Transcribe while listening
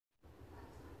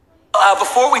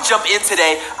before we jump in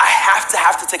today, I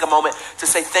have to take a moment to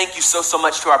say thank you so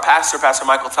much to our pastor, Pastor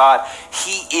Michael Todd.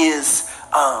 He is,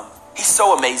 he's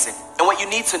so amazing. And what you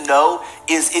need to know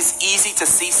is it's easy to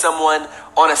see someone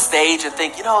on a stage and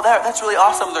think, that's really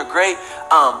awesome. They're great.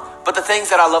 But the things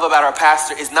that I love about our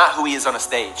pastor is not who he is on a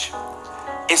stage.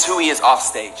 It's who he is off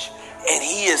stage. And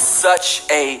he is such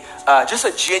just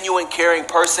a genuine, caring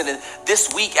person. And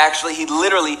this week, actually, he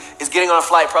literally is getting on a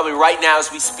flight probably right now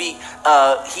as we speak.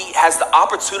 He has the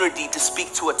opportunity to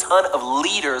speak to a ton of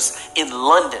leaders in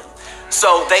London.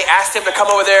 So they asked him to come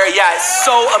over there. Yeah, it's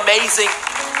so amazing.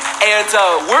 And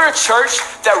we're a church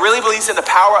that really believes in the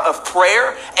power of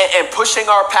prayer and pushing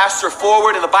our pastor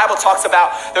forward. And the Bible talks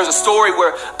about, there's a story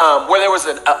where there was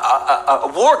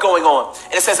a war going on.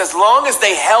 And it says, as long as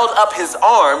they held up his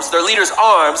arms, their leader's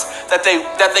arms, that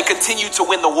they continued to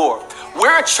win the war.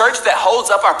 We're a church that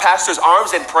holds up our pastor's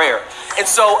arms in prayer. And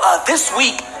so this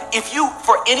week, if you,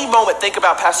 for any moment, think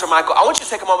about Pastor Michael, I want you to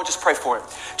take a moment, just pray for him.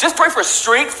 Just pray for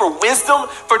strength, for wisdom,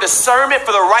 for discernment,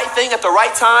 for the right thing at the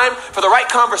right time, for the right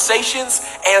conversations.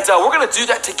 And we're going to do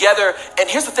that together. And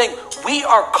here's the thing. We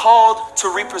are called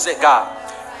to represent God.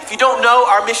 If you don't know,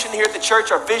 our mission here at the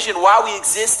church, our vision, why we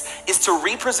exist, is to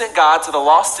represent God to the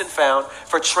lost and found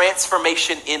for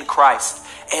transformation in Christ.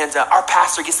 And our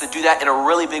pastor gets to do that in a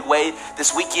really big way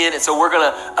this weekend. And so we're going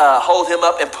to hold him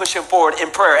up and push him forward in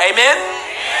prayer. Amen?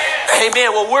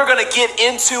 Amen. Well, we're going to get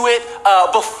into it.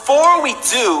 Before we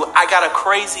do, I got a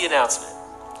crazy announcement.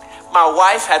 My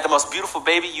wife had the most beautiful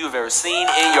baby you've ever seen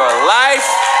in your life.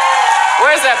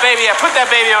 Where's that baby at? Put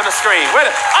that baby on the screen.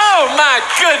 Oh, my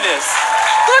goodness.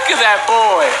 Look at that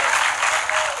boy.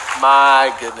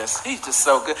 My goodness. He's just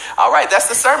so good. All right,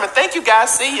 that's the sermon. Thank you,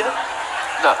 guys. See ya.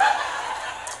 No.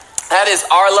 That is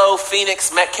Arlo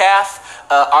Phoenix Metcalf.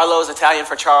 Arlo is Italian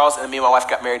for Charles, and me and my wife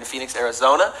got married in Phoenix,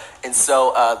 Arizona. And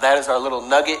so that is our little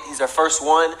nugget. He's our first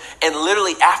one. And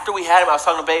literally after we had him, I was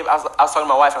talking to babe. I was talking to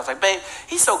my wife, and I was like, babe,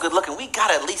 he's so good looking. We got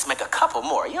to at least make a couple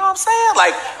more. You know what I'm saying?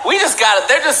 Like, we just got to,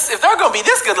 if they're going to be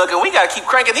this good looking, we got to keep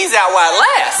cranking these out while it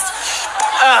lasts.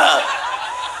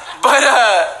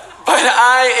 But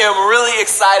I am really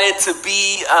excited to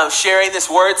be sharing this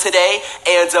word today.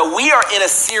 And we are in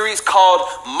a series called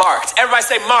Marked. Everybody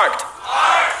say Marked.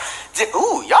 Marked.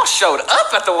 Ooh, y'all showed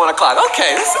up at the 1 o'clock.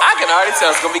 Okay, I can already tell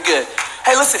it's going to be good.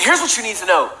 Hey, listen, here's what you need to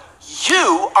know.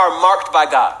 You are marked by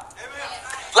God.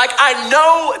 Like, I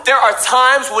know there are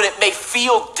times when it may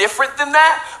feel different than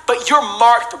that, but you're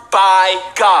marked by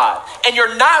God. And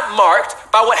you're not marked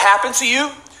by what happened to you.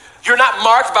 You're not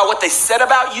marked by what they said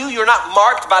about you. You're not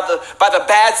marked by the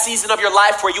bad season of your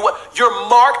life where you're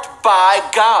marked by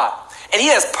God. And he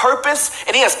has purpose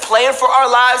and he has plan for our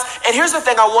lives. And here's the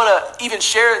thing I want to even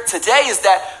share today is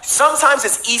that sometimes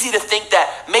it's easy to think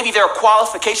that maybe there are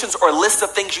qualifications or lists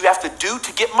of things you have to do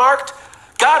to get marked.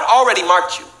 God already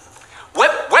marked you.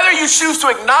 Whether you choose to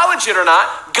acknowledge it or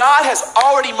not, God has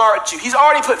already marked you. He's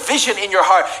already put vision in your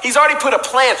heart. He's already put a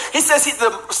plan. He says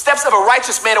the steps of a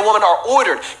righteous man and woman are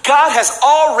ordered. God has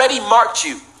already marked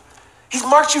you. He's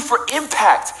marked you for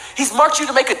impact. He's marked you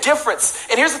to make a difference.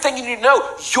 And here's the thing you need to know.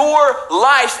 Your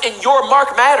life and your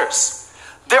mark matters.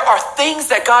 There are things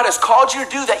that God has called you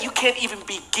to do that you can't even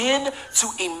begin to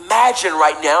imagine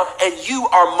right now. And you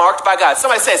are marked by God.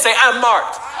 Somebody say, I'm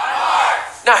marked. I'm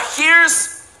marked. Now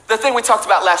here's the thing we talked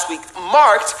about last week.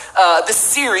 Marked, this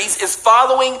series is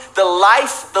following the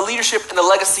life, the leadership, and the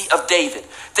legacy of David.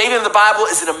 David in the Bible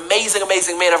is an amazing,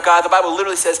 amazing man of God. The Bible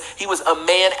literally says he was a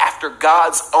man after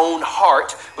God's own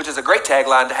heart, which is a great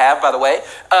tagline to have, by the way.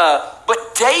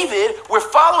 But David, we're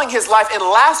following his life. And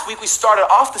last week we started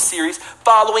off the series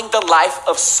following the life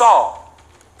of Saul.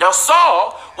 Now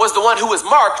Saul was the one who was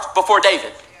marked before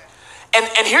David.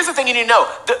 And here's the thing you need to know.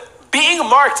 Being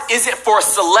marked isn't for a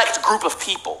select group of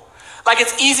people. Like,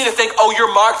 it's easy to think, oh,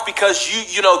 you're marked because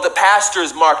you know, the pastor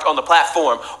is marked on the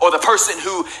platform or the person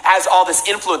who has all this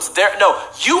influence there. No,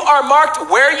 you are marked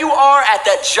where you are at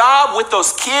that job with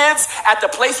those kids, at the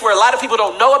place where a lot of people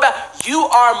don't know about. You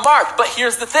are marked. But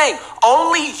here's the thing.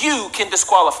 Only you can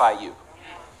disqualify you.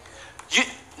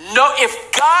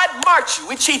 If God marked you,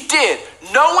 which he did,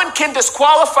 no one can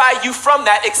disqualify you from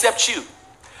that except you.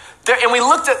 And we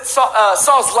looked at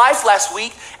Saul's life last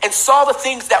week and saw the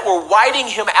things that were whiting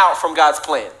him out from God's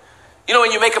plan. You know,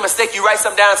 when you make a mistake, you write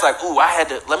something down. It's like, ooh,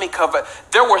 let me cover.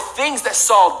 There were things that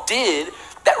Saul did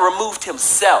that removed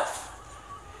himself.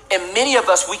 And many of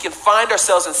us, we can find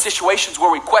ourselves in situations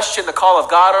where we question the call of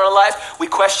God on our life. We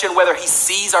question whether he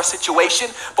sees our situation.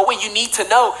 But what you need to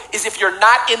know is if you're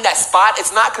not in that spot,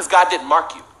 it's not because God didn't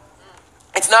mark you.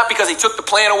 It's not because he took the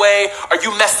plan away or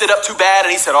you messed it up too bad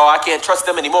and he said, oh, I can't trust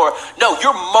them anymore. No,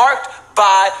 you're marked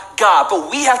by God.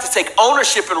 But we have to take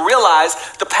ownership and realize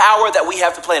the power that we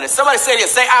have to play in it. Somebody say it,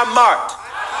 say, I'm marked.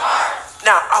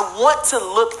 Now, I want to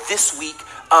look this week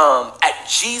at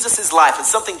Jesus' life and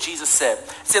something Jesus said.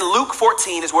 It's in Luke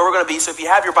 14 is where we're going to be. So if you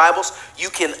have your Bibles, you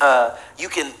can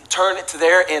turn it to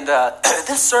there. And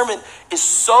this sermon is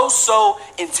so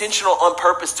intentional on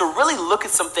purpose to really look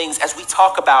at some things as we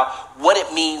talk about what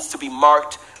it means to be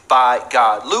marked by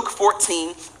God. Luke 14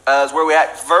 is where we're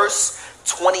at, verse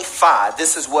 25.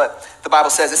 This is what the Bible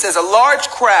says. It says, a large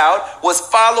crowd was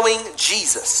following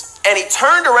Jesus, and he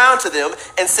turned around to them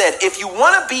and said, if you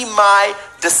want to be my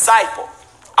disciple,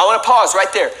 I want to pause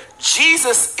right there.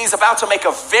 Jesus is about to make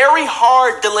a very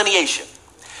hard delineation.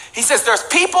 He says, there's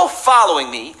people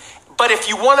following me, but if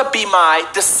you want to be my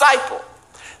disciple,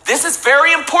 this is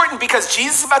very important because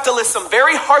Jesus is about to list some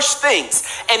very harsh things.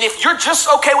 And if you're just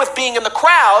okay with being in the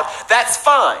crowd, that's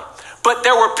fine. But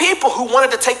there were people who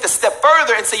wanted to take the step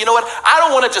further and say, you know what? I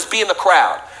don't want to just be in the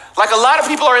crowd. Like a lot of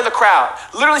people are in the crowd.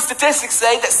 Literally statistics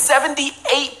say that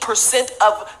 78%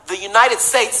 of the United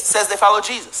States says they follow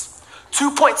Jesus.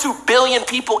 2.2 billion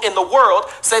people in the world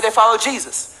say they follow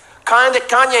Jesus.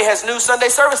 Kanye has new Sunday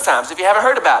service times if you haven't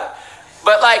heard about it.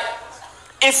 But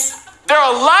there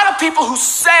are a lot of people who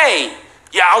say,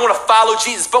 yeah, I want to follow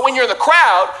Jesus. But when you're in the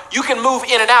crowd, you can move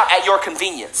in and out at your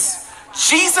convenience.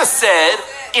 Jesus said,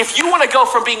 if you want to go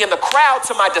from being in the crowd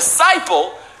to my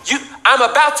disciple, I'm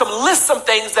about to list some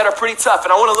things that are pretty tough.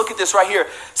 And I want to look at this right here. It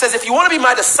says, if you want to be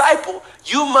my disciple,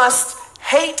 you must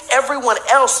hate everyone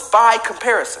else by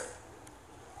comparison.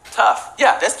 Tough.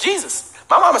 Yeah, that's Jesus.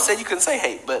 My mama said you couldn't say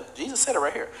hate, but Jesus said it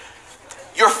right here.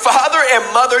 Your father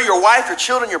and mother, your wife, your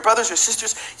children, your brothers, your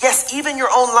sisters, yes, even your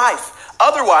own life.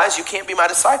 Otherwise, you can't be my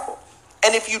disciple.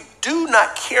 And if you do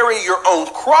not carry your own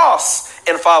cross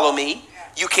and follow me,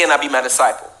 you cannot be my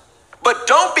disciple. But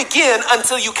don't begin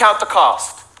until you count the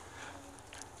cost.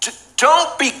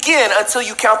 Don't begin until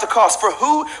you count the cost. For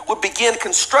who would begin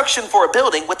construction for a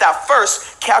building without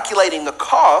first calculating the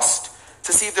cost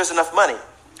to see if there's enough money?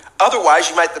 Otherwise,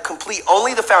 you might complete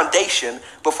only the foundation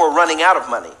before running out of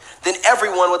money. Then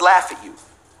everyone would laugh at you.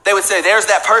 They would say, there's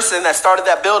that person that started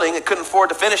that building and couldn't afford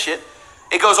to finish it.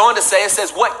 It goes on to say, it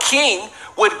says, what king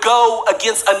would go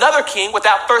against another king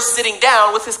without first sitting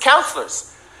down with his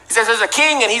counselors? He says, there's a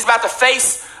king and he's about to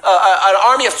face an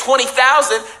army of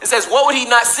 20,000. It says, what would he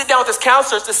not sit down with his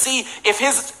counselors to see if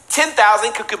his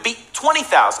 10,000 could beat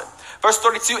 20,000? Verse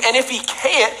 32, and if he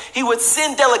can't, he would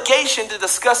send delegation to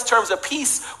discuss terms of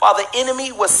peace while the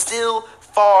enemy was still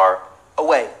far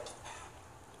away.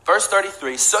 Verse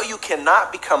 33, so you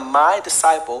cannot become my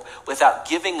disciple without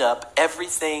giving up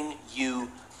everything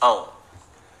you own.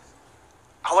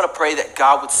 I want to pray that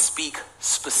God would speak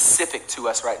specific to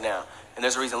us right now. And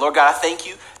there's a reason. Lord God, I thank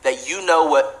you that you know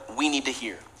what we need to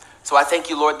hear. So I thank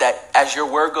you, Lord, that as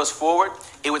your word goes forward,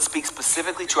 it would speak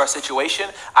specifically to our situation.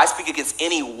 I speak against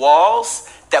any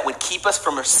walls that would keep us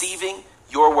from receiving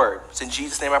your word. It's in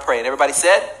Jesus' name I pray. And everybody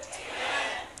said?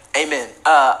 Amen.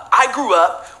 I grew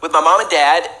up with my mom and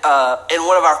dad, and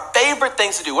one of my favorite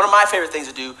things to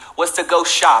do was to go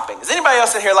shopping. Does anybody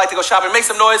else in here like to go shopping? Make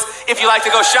some noise if you like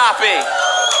to go shopping.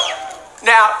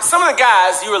 Now, some of the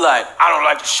guys, you were like, I don't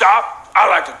like to shop. I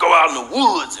like to go out in the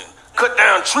woods and cut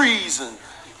down trees and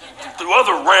do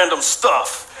other random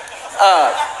stuff.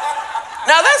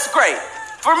 Now, that's great.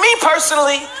 For me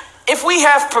personally, if we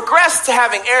have progressed to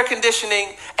having air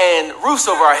conditioning and roofs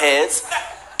over our heads,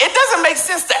 it doesn't make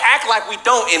sense to act like we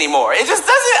don't anymore. It just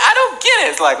doesn't. I don't get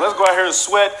it. It's like, let's go out here and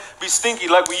sweat, be stinky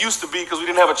like we used to be because we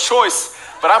didn't have a choice.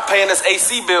 But I'm paying this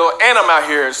AC bill and I'm out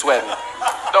here sweating.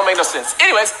 Don't make no sense.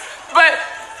 Anyways,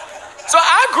 so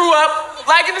I grew up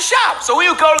liking to shop. So we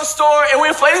would go to the store and we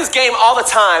would play this game all the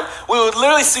time. We would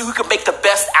literally see who could make the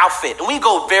best outfit. And we'd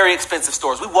go very expensive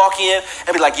stores. We'd walk in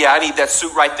and be like, yeah, I need that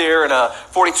suit right there and a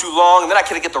 42 long. And then I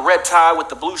could get the red tie with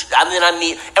the blue.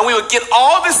 And we would get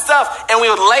all this stuff and we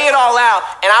would lay it all out.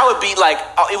 And I would be like,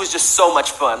 oh, it was just so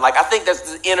much fun. Like, I think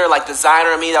that's the inner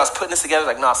designer in me that was putting this together.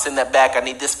 Like, no, send that back. I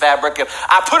need this fabric. And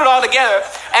I put it all together.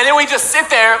 And then we just sit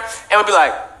there and we'd be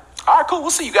like, all right, cool.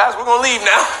 We'll see you guys. We're going to leave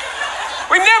now.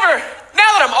 Now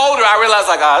that I'm older, I realize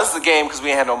this is a game because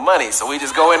we had no money. So we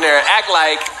just go in there and act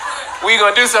like we're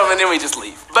going to do something and then we just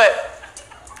leave. But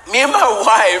me and my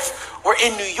wife were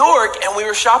in New York and we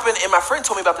were shopping and my friend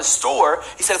told me about this store.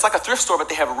 He said it's like a thrift store, but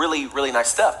they have really, really nice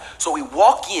stuff. So we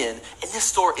walk in and this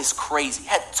store is crazy. It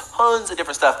had tons of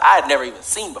different stuff I had never even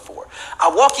seen before. I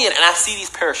walk in and I see these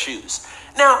pair of shoes.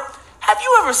 Now, have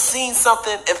you ever seen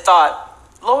something and thought,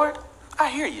 Lord, I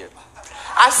hear you.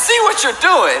 I see what you're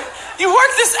doing. you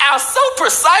worked this out so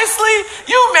precisely.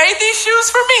 You made these shoes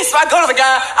for me. So I go to the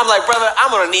guy. I'm like, brother, I'm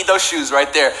going to need those shoes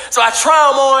right there. So I try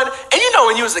them on. And you know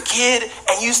when you was a kid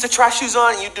and you used to try shoes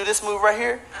on and you do this move right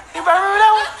here? Anybody remember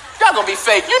that one? Y'all going to be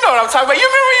fake. You know what I'm talking about. You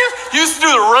remember when you used to do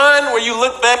the run where you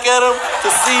look back at them to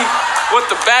see what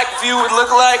the back view would look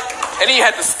like? And then you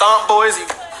had the stomp boys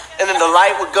and then the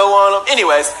light would go on them.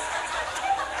 Anyways,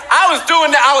 I was doing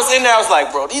that. I was in there. I was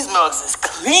like, bro, these mugs is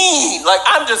clean. Like,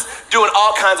 I'm just doing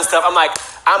all kinds of stuff. I'm like,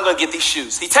 I'm going to get these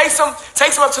shoes. He takes them up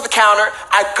to the counter.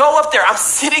 I go up there. I'm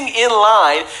sitting in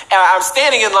line. And I'm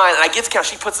standing in line. And I get to the counter.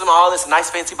 She puts them all in this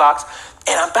nice fancy box.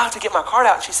 And I'm about to get my card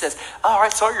out. And she says, all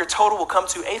right, so your total will come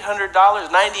to $898.32.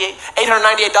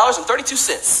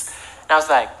 And I was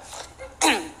like,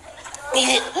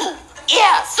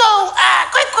 yeah, so,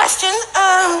 quick question.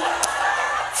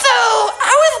 So,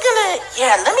 I was gonna,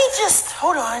 let me just,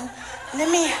 hold on.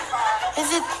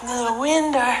 Is it the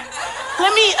wind or,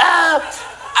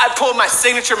 I pulled my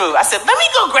signature move. I said, let me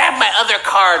go grab my other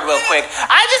card real quick.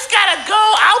 I just gotta go.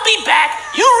 I'll be back.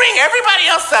 You ring everybody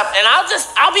else up and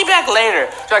I'll be back later.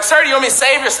 She's like, sir, do you want me to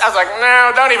save your, I was like,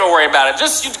 no, don't even worry about it.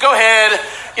 Just you go ahead,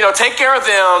 take care of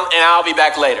them and I'll be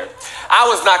back later. I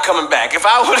was not coming back. If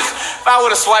I would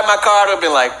have swiped my card, I would have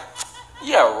been like,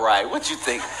 yeah, right. What you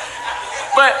think?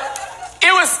 But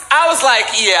I was like,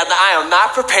 yeah, I am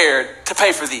not prepared to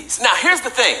pay for these. Now, here's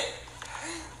the thing.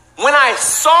 When I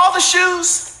saw the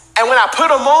shoes and when I put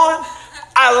them on,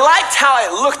 I liked how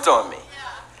it looked on me.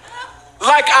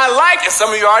 Like and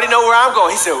some of you already know where I'm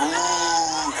going. He said, ooh.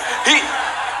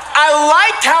 I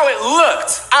liked how it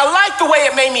looked. I liked the way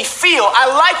it made me feel. I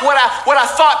liked what I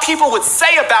thought people would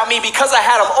say about me because I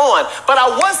had them on. But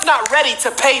I was not ready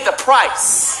to pay the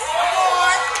price.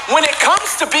 When it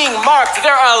comes to being marked,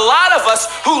 there are a lot of us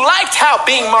who liked how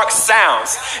being marked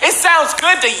sounds. It sounds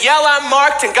good to yell, I'm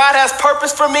marked and God has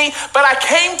purpose for me. But I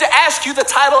came to ask you the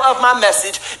title of my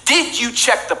message. Did you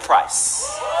check the price?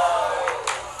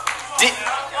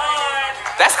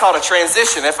 That's called a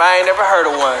transition if I ain't ever heard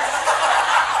of one.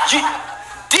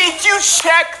 Did you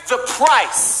check the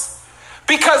price?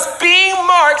 Because being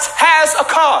marked has a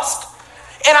cost.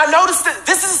 And I noticed that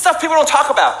this is the stuff people don't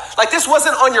talk about. Like this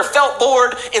wasn't on your felt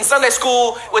board in Sunday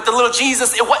school with the little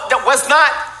Jesus. That was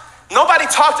not, nobody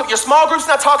talked about, your small group's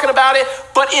not talking about it,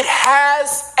 but it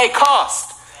has a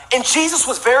cost. And Jesus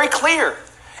was very clear.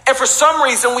 And for some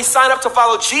reason, we sign up to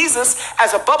follow Jesus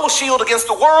as a bubble shield against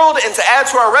the world and to add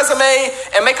to our resume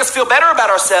and make us feel better about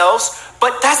ourselves.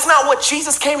 But that's not what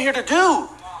Jesus came here to do.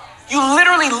 You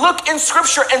literally look in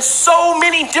scripture and so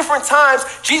many different times,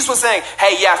 Jesus was saying,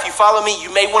 hey, yeah, if you follow me, you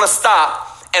may want to stop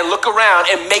and look around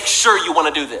and make sure you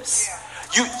want to do this.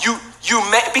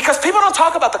 Because people don't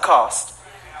talk about the cost.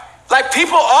 Like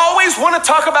people always want to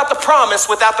talk about the promise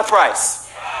without the price.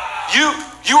 You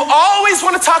always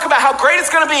want to talk about how great it's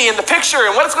going to be in the picture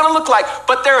and what it's going to look like,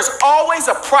 but there is always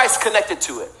a price connected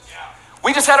to it.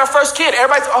 We just had our first kid.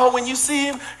 Everybody's, when you see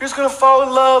him, you're just going to fall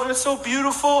in love. It's so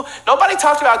beautiful. Nobody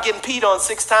talked about getting peed on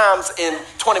 6 times in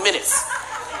 20 minutes.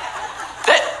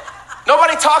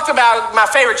 Nobody talked about my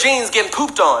favorite jeans getting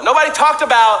pooped on. Nobody talked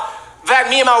about that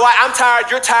me and my wife, I'm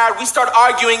tired, you're tired. We start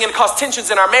arguing and it caused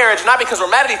tensions in our marriage, not because we're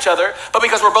mad at each other, but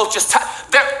because we're both just tired.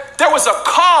 There was a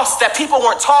cost that people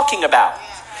weren't talking about.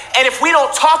 And if we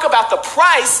don't talk about the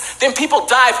price, then people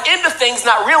dive into things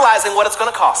not realizing what it's going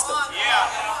to cost them.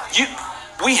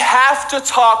 We have to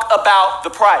talk about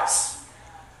the price.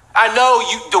 I know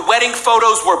the wedding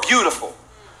photos were beautiful,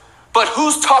 but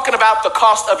who's talking about the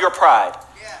cost of your pride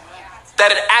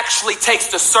that it actually takes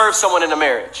to serve someone in a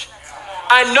marriage?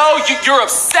 I know you're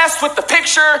obsessed with the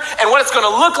picture and what it's going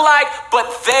to look like,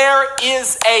 but there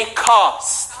is a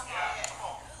cost.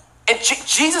 And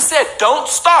Jesus said, don't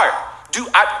start. Do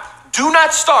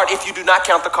not start if you do not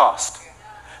count the cost.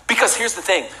 Because here's the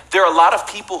thing, there are a lot of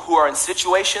people who are in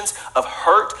situations of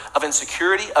hurt, of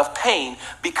insecurity, of pain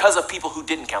because of people who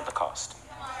didn't count the cost.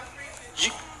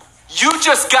 You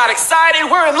just got excited,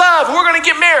 we're in love, we're going to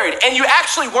get married, and you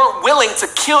actually weren't willing to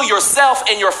kill yourself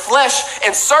and your flesh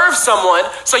and serve someone,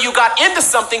 so you got into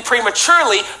something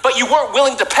prematurely, but you weren't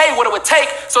willing to pay what it would take,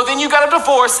 so then you got a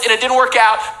divorce and it didn't work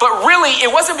out, but really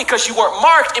it wasn't because you weren't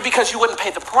marked, it's because you wouldn't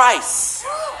pay the price.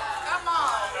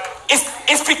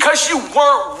 It's because you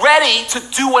weren't ready to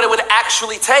do what it would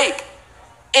actually take.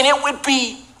 And it would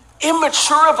be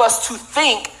immature of us to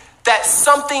think that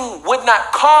something would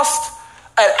not cost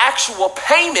an actual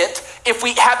payment if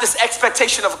we have this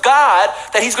expectation of God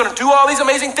that he's going to do all these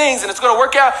amazing things and it's going to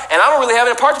work out. And I don't really have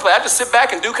any part to play. I just sit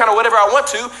back and do kind of whatever I want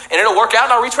to and it'll work out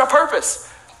and I'll reach my purpose.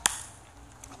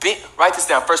 Write this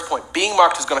down. First point, being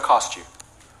marked is going to cost you.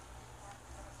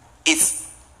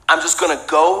 I'm just going to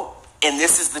go And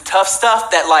this is the tough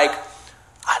stuff that like,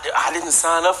 I didn't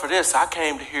sign up for this. I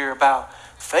came to hear about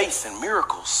faith and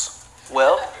miracles.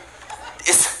 Well,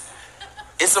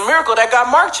 it's a miracle that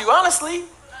God marked you, honestly.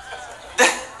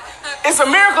 It's a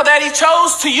miracle that he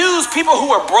chose to use people who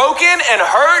were broken and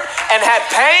hurt and had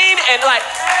pain and like,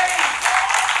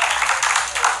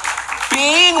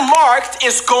 being marked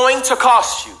is going to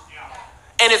cost you.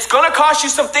 And it's going to cost you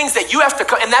some things that you have to,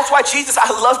 and that's why Jesus, I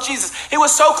love Jesus. He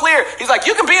was so clear. He's like,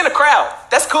 you can be in the crowd.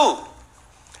 That's cool.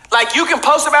 Like you can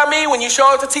post about me when you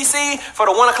show up to TC for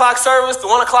the 1 o'clock service, the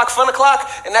 1 o'clock fun o'clock,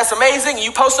 and that's amazing.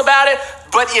 You post about it.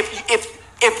 But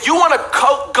if you want to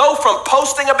go from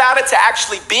posting about it to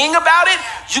actually being about it,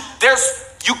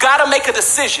 you got to make a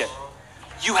decision.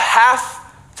 You have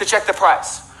to check the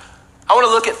price. I want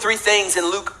to look at 3 things in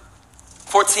Luke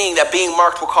 14 that being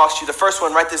marked will cost you. The first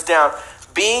one, write this down.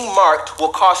 Being marked will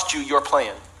cost you your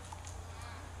plan.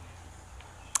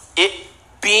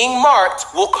 Being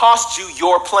marked will cost you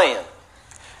your plan.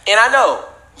 And I know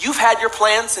you've had your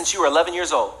plan since you were 11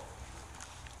 years old.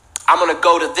 I'm going to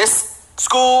go to this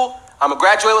school. I'm going to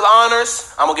graduate with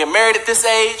honors. I'm going to get married at this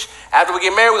age. After we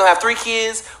get married, we're going to have 3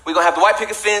 kids. We're going to have the white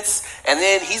picket fence. And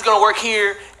then he's going to work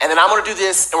here. And then I'm going to do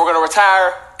this. And we're going to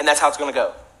retire. And that's how it's going to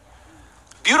go.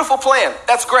 Beautiful plan.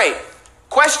 That's great.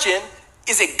 Question,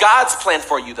 is it God's plan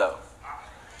for you though?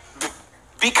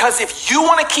 Because if you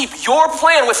want to keep your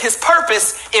plan with his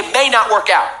purpose, it may not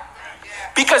work out.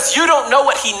 Because you don't know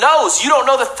what he knows. You don't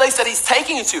know the place that he's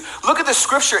taking you to. Look at the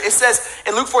scripture. It says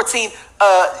in Luke 14,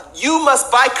 you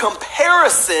must by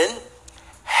comparison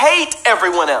hate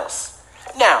everyone else.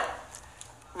 Now,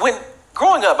 when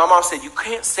growing up, my mom said, you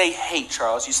can't say hate,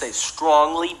 Charles. You say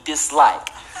strongly dislike.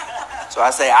 So I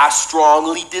say, I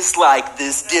strongly dislike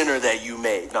this dinner that you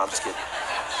made. No, I'm just kidding.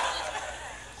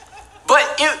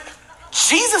 But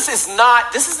Jesus is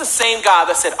not, this is the same God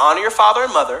that said, honor your father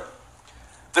and mother.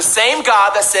 The same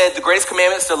God that said the greatest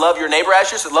commandment is to love your neighbor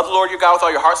as yourself, love the Lord your God with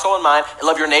all your heart, soul, and mind, and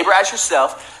love your neighbor as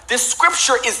yourself. This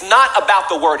scripture is not about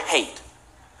the word hate.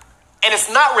 And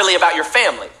it's not really about your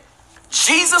family.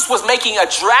 Jesus was making a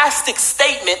drastic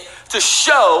statement to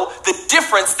show the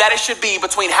difference that it should be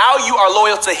between how you are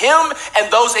loyal to him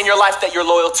and those in your life that you're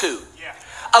loyal to.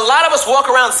 A lot of us walk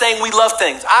around saying we love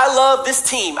things. I love this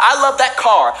team. I love that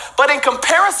car. But in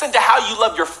comparison to how you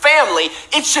love your family,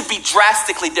 it should be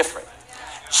drastically different.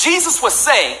 Jesus was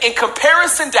saying, in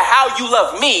comparison to how you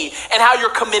love me and how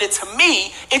you're committed to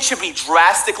me, it should be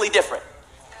drastically different.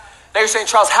 Now you're saying,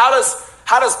 Charles, how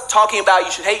does talking about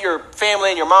you should hate your family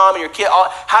and your mom and your kid,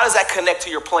 how does that connect to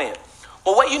your plan?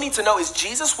 Well, what you need to know is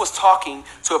Jesus was talking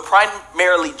to a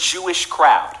primarily Jewish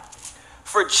crowd.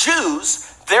 For Jews,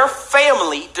 their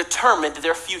family determined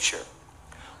their future.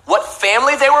 What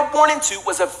family they were born into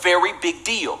was a very big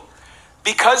deal.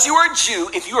 Because you were a Jew,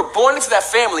 if you were born into that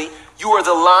family, you were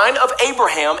the line of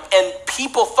Abraham, and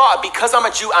people thought, because I'm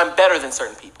a Jew, I'm better than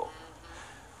certain people.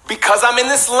 Because I'm in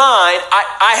this line,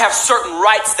 I have certain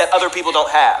rights that other people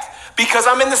don't have. Because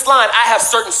I'm in this line, I have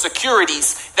certain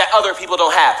securities that other people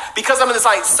don't have. Because I'm in this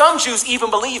line, some Jews even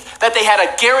believe that they had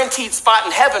a guaranteed spot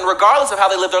in heaven, regardless of how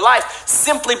they lived their life,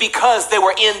 simply because they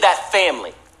were in that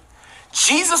family.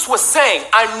 Jesus was saying,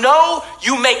 I know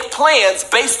you make plans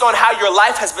based on how your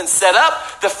life has been set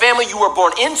up, the family you were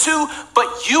born into,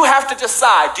 but you have to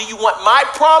decide, do you want my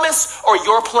promise or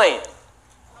your plan?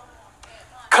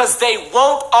 Because they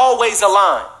won't always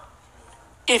align.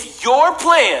 If your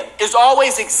plan is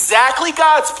always exactly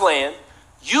God's plan,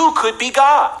 you could be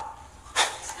God.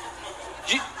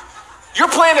 Your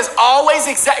plan is always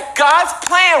exact. God's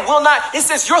plan will not, it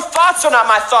says your thoughts are not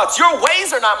my thoughts. Your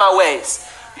ways are not my ways.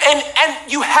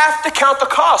 And you have to count the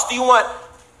cost. Do you want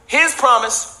his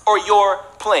promise or your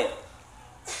plan?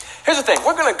 Here's the thing.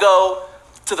 We're going to go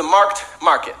to the marked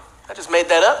market. I just made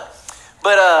that up.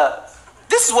 But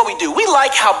this is what we do. We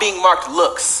like how being marked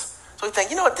looks. So we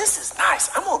think, you know what, this is nice.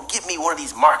 I'm going to get me one of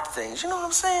these marked things. You know what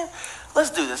I'm saying?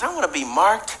 Let's do this. I want to be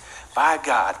marked by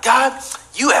God. God,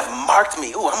 you have marked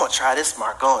me. Ooh, I'm going to try this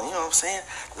mark on. You know what I'm saying?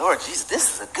 Lord Jesus,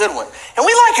 this is a good one. And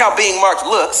we like how being marked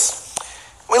looks.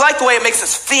 We like the way it makes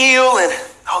us feel. And,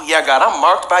 oh yeah, God, I'm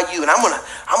marked by you. And I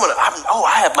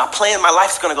have my plan. My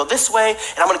life's going to go this way.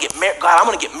 And I'm going to get married. God, I'm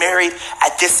going to get married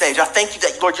at this age. I thank you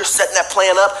that, Lord, you're setting that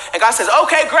plan up. And God says,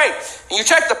 okay, great. And you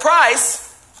check the price.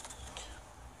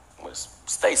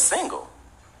 Stay single.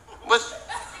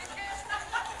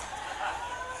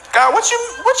 God, what you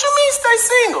mean stay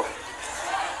single?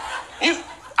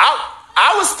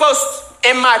 I was supposed to,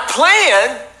 in my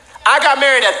plan, I got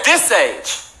married at this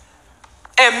age.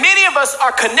 And many of us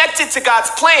are connected to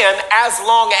God's plan as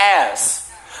long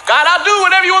as. God, I'll do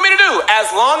whatever you want me to do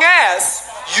as long as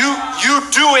You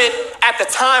do it at the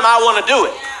time I want to do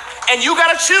it. And you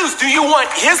got to choose. Do you want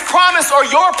his promise or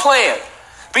your plan?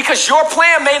 Because your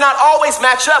plan may not always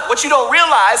match up. What you don't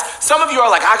realize, some of you are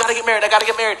like, I got to get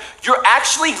married. You're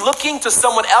actually looking to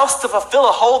someone else to fulfill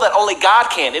a hole that only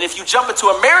God can. And if you jump into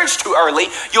a marriage too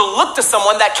early, you'll look to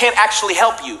someone that can't actually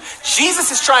help you. Jesus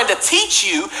is trying to teach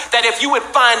you that if you would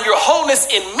find your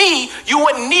wholeness in me, you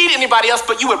wouldn't need anybody else,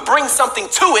 but you would bring something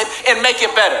to it and make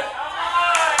it better.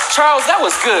 Charles, that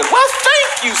was good. Well,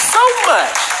 thank you so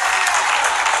much.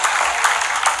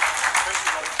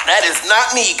 That is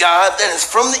not me, God. That is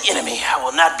from the enemy. I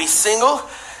will not be single.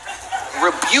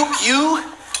 Rebuke you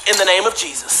in the name of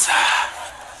Jesus.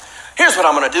 Here's what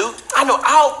I'm going to do.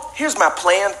 Here's my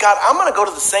plan. God, I'm going to go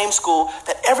to the same school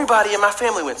that everybody in my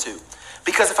family went to.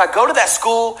 Because if I go to that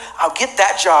school, I'll get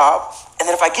that job. And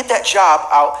then if I get that job,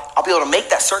 I'll be able to make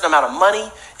that certain amount of money.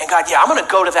 And God, I'm going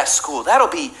to go to that school. That'll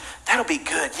be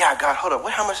good. Yeah, God, hold up.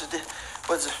 How much is this?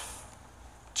 What's it?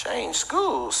 Change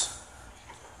schools.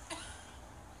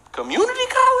 Community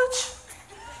college?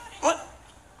 What?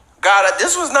 God,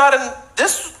 this wasn't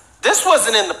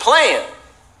in the plan.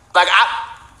 Like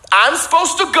I'm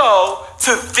supposed to go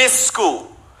to this school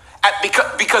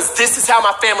because this is how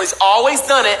my family's always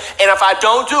done it. And if I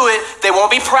don't do it, they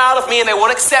won't be proud of me and they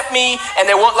won't accept me. And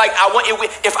they won't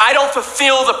if I don't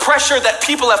fulfill the pressure that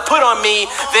people have put on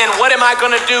me, then what am I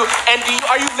going to do? And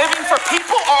are you living for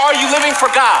people or are you living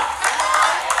for God?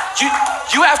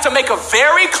 You have to make a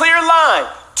very clear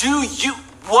line.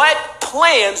 What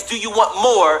plans do you want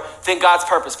more than God's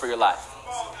purpose for your life?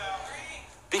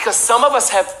 Because some of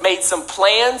us have made some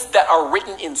plans that are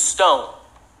written in stone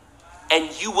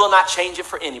and you will not change it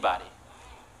for anybody.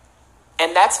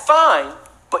 And that's fine,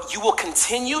 but you will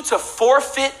continue to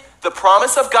forfeit the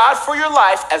promise of God for your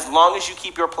life as long as you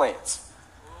keep your plans.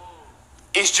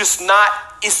 It's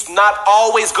not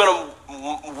always going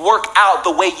to work out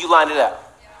the way you line it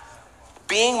up.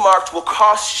 Being marked will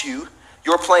cost you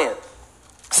your plan.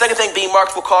 Second thing, being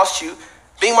marked will cost you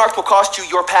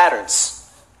your patterns.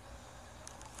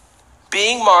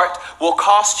 Being marked will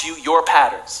cost you your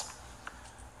patterns.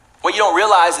 What you don't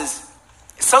realize is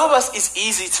some of us, it's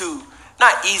easier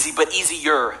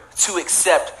to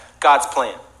accept God's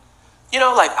plan.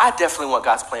 I definitely want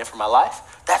God's plan for my life.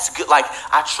 That's good.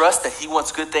 I trust that he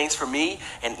wants good things for me.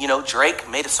 And, Drake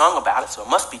made a song about it, so it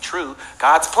must be true.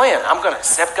 God's plan. I'm going to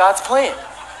accept God's plan.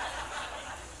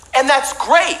 And that's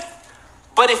great.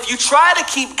 But if you try to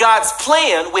keep God's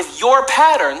plan with your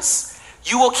patterns,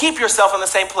 you will keep yourself in the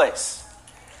same place.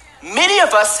 Many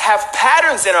of us have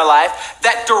patterns in our life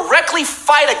that directly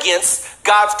fight against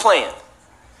God's plan.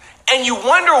 And you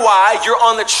wonder why you're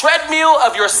on the treadmill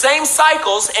of your same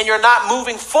cycles and you're not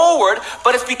moving forward,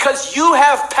 but it's because you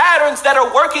have patterns that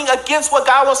are working against what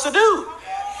God wants to do.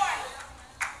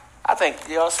 I think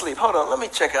y'all asleep. Hold on, let me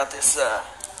check out this.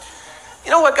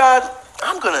 You know what, God?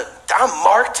 I'm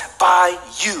marked by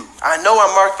you. I know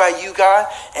I'm marked by you, God.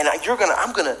 And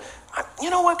you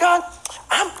know what, God?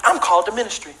 I'm called to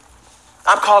ministry.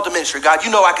 I'm called to ministry, God.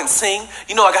 You know I can sing.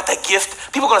 You know I got that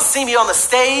gift. People are going to see me on the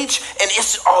stage, and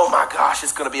oh my gosh,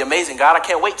 it's going to be amazing, God. I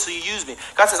can't wait till you use me.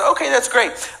 God says, okay, that's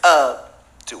great.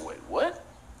 Wait, what?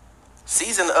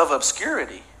 Season of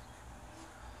obscurity.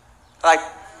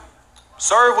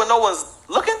 Serve when no one's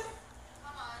looking?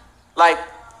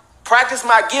 Practice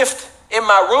my gift in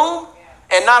my room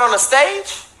and not on the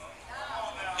stage?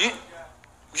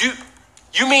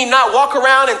 You mean not walk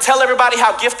around and tell everybody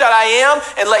how gifted I am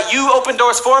and let you open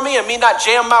doors for me and me not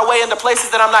jam my way into places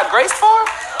that I'm not graced for?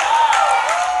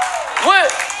 What?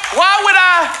 Why would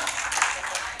I?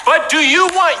 But do you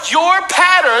want your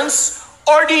patterns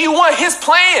or do you want his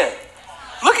plan?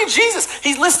 Look at Jesus.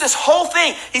 He lists this whole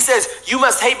thing. He says, you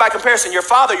must hate by comparison your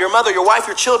father, your mother, your wife,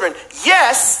 your children.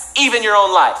 Yes, even your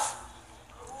own life.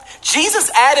 Jesus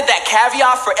added that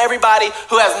caveat for everybody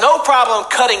who has no problem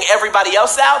cutting everybody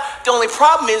else out. The only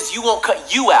problem is you won't cut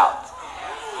you out.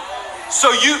 So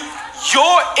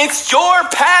it's your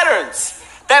patterns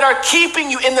that are keeping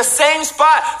you in the same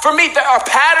spot. For me, there are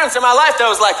patterns in my life that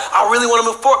was I really want to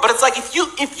move forward. But it's if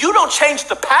you don't change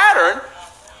the pattern,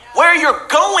 where you're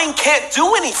going can't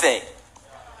do anything.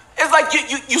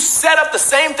 It's you set up the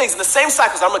same things in the same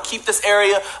cycles. I'm going to keep this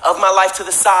area of my life to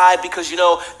the side because,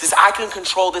 I can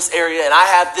control this area and I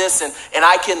have this and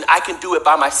I can do it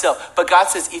by myself. But God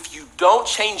says, if you don't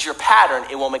change your pattern,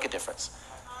 it won't make a difference.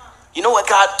 You know what,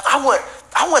 God? I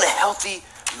want a healthy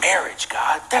marriage,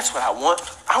 God. That's what I want.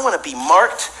 I want to be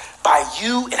marked by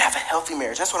you and have a healthy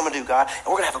marriage. That's what I'm going to do, God. And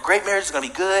we're going to have a great marriage. It's going to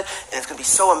be good and it's going to be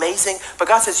so amazing. But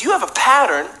God says, you have a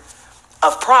pattern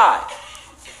of pride.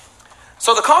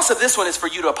 So the cost of this one is for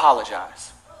you to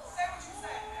apologize.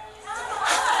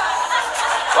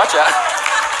 Watch out.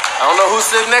 I don't know who's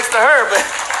sitting next to her, but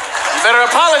you better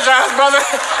apologize, brother.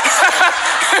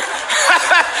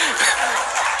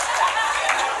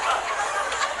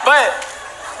 But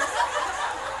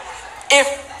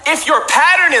if your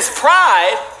pattern is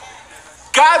pride,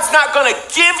 God's not going to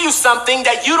give you something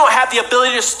that you don't have the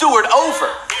ability to steward over.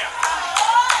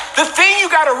 The thing you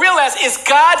got to realize is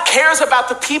God cares about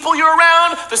the people you're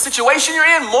around, the situation you're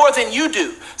in, more than you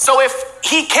do. So if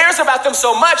he cares about them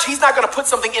so much, he's not going to put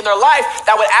something in their life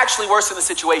that would actually worsen the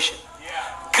situation.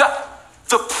 God,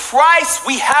 the price,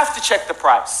 we have to check the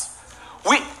price.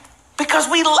 Because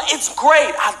it's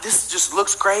great. This just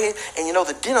looks great. And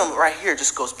the denim right here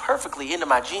just goes perfectly into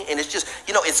my jeans. And it's just,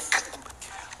 it's,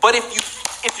 but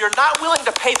if you're not willing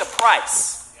to pay the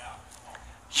price,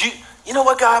 you know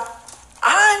what, God?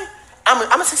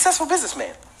 I'm a successful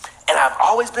businessman, and I've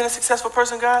always been a successful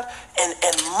person, God,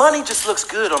 and money just looks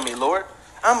good on me, Lord.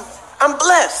 I'm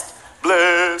blessed.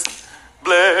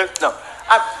 No,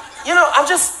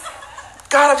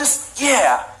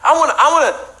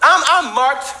 I'm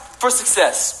marked for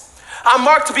success. I'm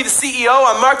marked to be the CEO.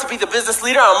 I'm marked to be the business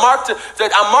leader. I'm marked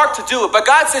to do it. But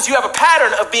God says you have a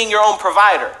pattern of being your own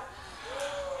provider.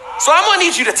 So I'm gonna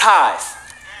need you to tithe.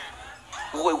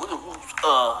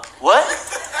 What?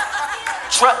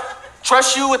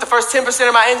 Trust you with the first 10%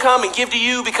 of my income and give to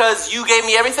you because you gave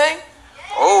me everything?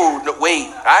 Oh, no,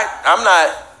 wait,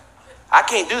 I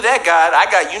can't do that, God.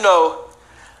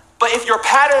 But if your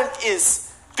pattern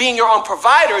is being your own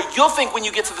provider, you'll think when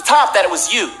you get to the top that it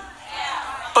was you.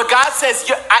 But God says,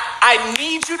 I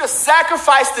need you to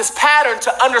sacrifice this pattern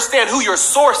to understand who your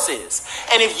source is.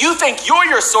 And if you think you're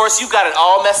your source, you've got it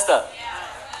all messed up.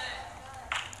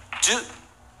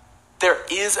 There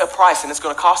is a price, and it's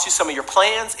going to cost you some of your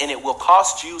plans, and it will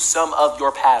cost you some of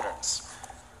your patterns.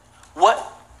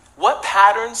 What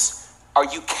patterns are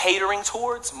you catering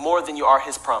towards more than you are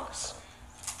his promise?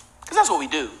 Because that's what we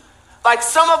do. Like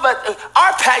some of us,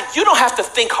 you don't have to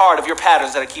think hard of your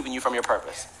patterns that are keeping you from your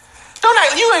purpose.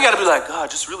 You ain't got to be like, God,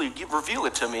 just really reveal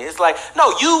it to me. It's like,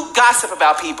 no, you gossip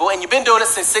about people, and you've been doing it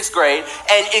since 6th grade,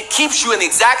 and it keeps you in the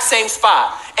exact same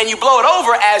spot. And you blow it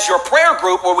over as your prayer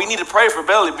group where we need to pray for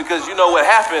Belly because you know what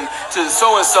happened to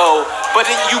so-and-so, but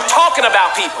then you talking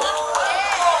about people.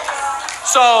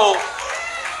 So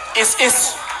it's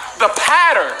the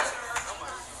pattern.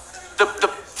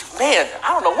 Man,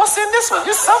 I don't know what's in this one.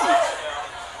 There's something.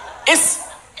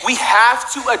 We have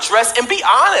to address and be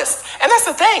honest. And that's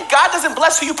the thing. God doesn't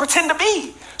bless who you pretend to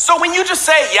be. So when you just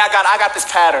say, yeah, God, I got this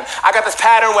pattern. I got this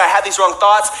pattern where I have these wrong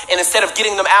thoughts. And instead of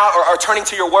getting them out or turning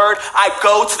to your word, I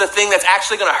go to the thing that's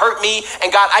actually going to hurt me.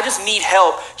 And God, I just need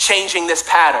help changing this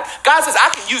pattern. God says,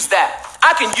 I can use that.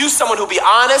 I can use someone who'll be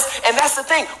honest. And that's the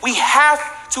thing. We have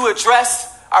to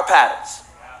address our patterns.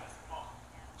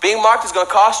 Being marked is going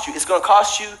to cost you. It's going to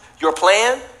cost you your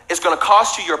plan. It's going to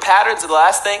cost you your patterns. And the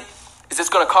last thing is it's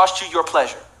going to cost you your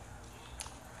pleasure.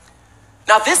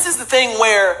 Now, this is the thing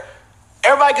where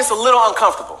everybody gets a little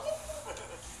uncomfortable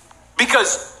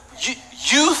because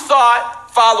you thought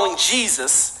following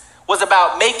Jesus was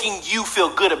about making you feel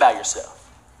good about yourself.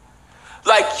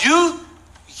 Like you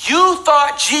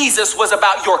thought Jesus was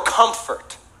about your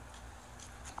comfort.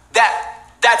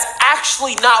 That's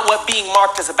actually not what being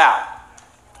marked is about.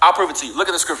 I'll prove it to you. Look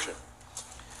at the scripture.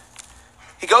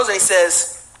 He goes and he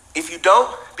says, if you don't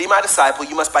be my disciple,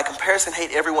 you must by comparison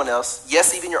hate everyone else.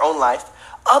 Yes, even your own life.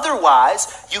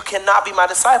 Otherwise, you cannot be my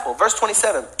disciple. Verse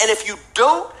 27. And if you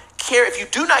do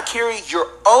not carry your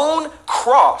own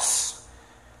cross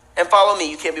and follow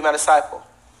me, you can't be my disciple.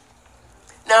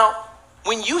 Now,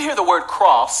 when you hear the word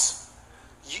cross,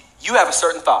 you have a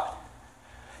certain thought.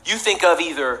 You think of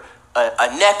either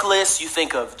a necklace, you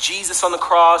think of Jesus on the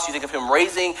cross, you think of him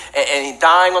raising and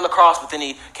dying on the cross, but then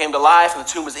he came to life and the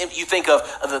tomb was empty. You think of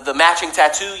the matching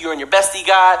tattoo, you're in your bestie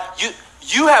God.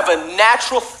 You have a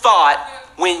natural thought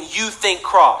when you think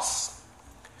cross.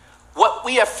 What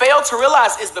we have failed to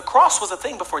realize is the cross was a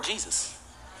thing before Jesus.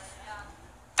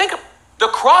 Think of the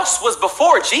cross was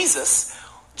before Jesus.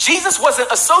 Jesus wasn't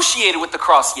associated with the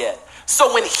cross yet.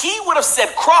 So when he would have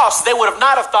said cross, they would have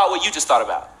not have thought what you just thought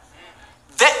about.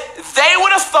 They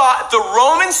would have thought the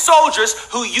Roman soldiers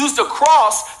who used a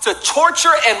cross to torture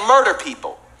and murder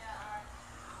people.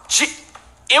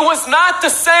 It was not the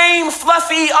same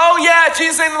fluffy, oh yeah,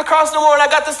 Jesus ain't on the cross no more and I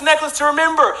got this necklace to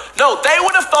remember. No, they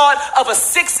would have thought of a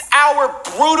 6-hour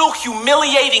brutal,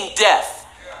 humiliating death.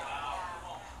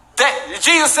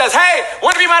 Jesus says, hey,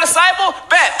 want to be my disciple?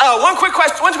 Bet. One quick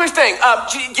thing.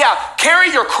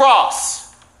 Carry your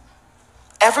cross.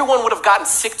 Everyone would have gotten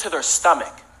sick to their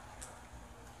stomach.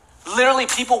 Literally,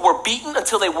 people were beaten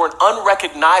until they were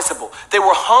unrecognizable. They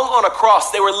were hung on a cross.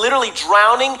 They were literally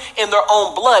drowning in their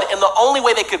own blood. And the only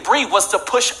way they could breathe was to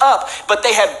push up. But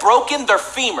they had broken their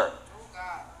femur.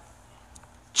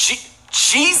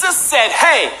 Jesus said,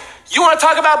 hey, you want to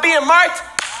talk about being marked?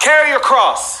 Carry your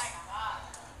cross.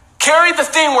 Carry the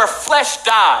thing where flesh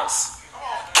dies.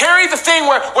 Carry the thing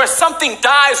where something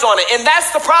dies on it. And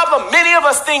that's the problem. Many of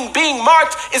us think being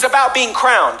marked is about being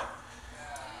crowned.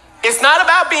 It's not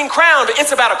about being crowned.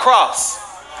 It's about a cross.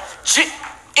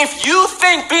 If you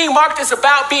think being marked is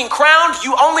about being crowned,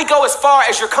 you only go as far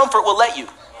as your comfort will let you.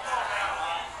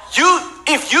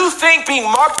 If you think being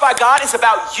marked by God is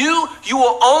about you, you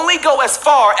will only go as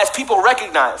far as people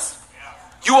recognize.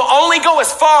 You will only go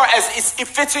as far as it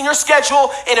fits in your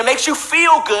schedule and it makes you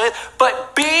feel good.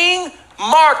 But being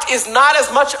marked is not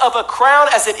as much of a crown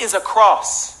as it is a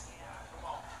cross.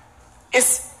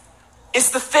 It's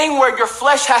the thing where your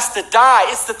flesh has to die.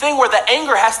 It's the thing where the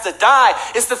anger has to die.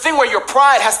 It's the thing where your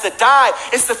pride has to die.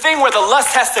 It's the thing where the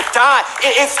lust has to die.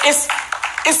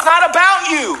 It's not about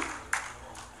you.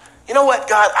 You know what,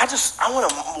 God? I want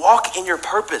to walk in your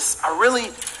purpose. I'm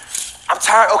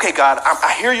tired. Okay, God,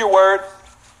 I hear your word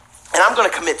and I'm going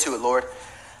to commit to it, Lord.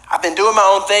 I've been doing my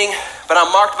own thing, but I'm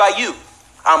marked by you.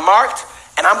 I'm marked.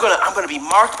 And I'm gonna be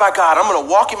marked by God. I'm gonna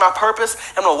walk in my purpose.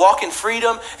 I'm gonna walk in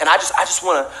freedom. And I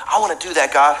wanna do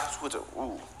that, God.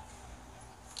 Ooh.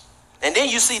 And then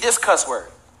you see this cuss word,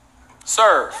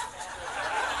 serve.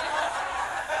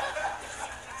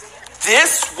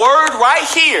 This word right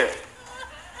here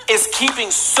is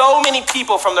keeping so many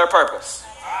people from their purpose.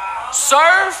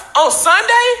 Serve on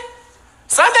Sunday?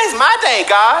 Sunday's my day,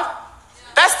 God.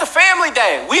 That's the family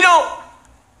day. We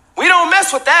don't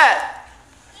mess with that.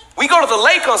 We go to the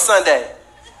lake on Sunday.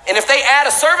 And if they add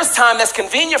a service time that's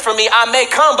convenient for me, I may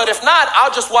come. But if not,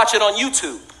 I'll just watch it on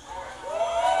YouTube.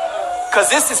 Because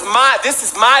this is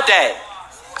my day.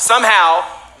 Somehow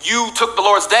you took the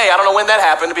Lord's day. I don't know when that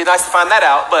happened. It'd be nice to find that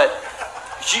out. But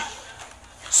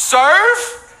serve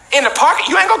in the park.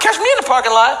 You ain't going to catch me in the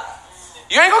parking lot.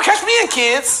 You ain't going to catch me in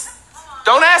kids.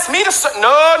 Don't ask me to serve.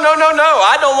 No.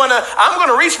 I'm going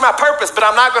to reach my purpose, but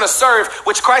I'm not going to serve,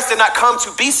 which Christ did not come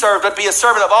to be served, but be a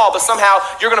servant of all. But somehow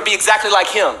you're going to be exactly like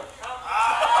him. All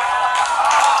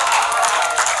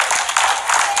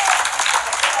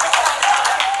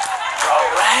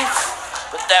right.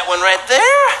 Put that one right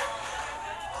there.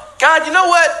 God, you know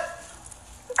what?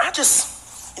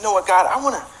 God, I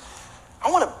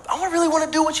really want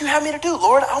to do what you have me to do,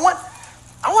 Lord. I want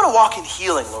to walk in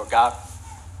healing, Lord God.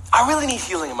 I really need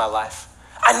healing in my life.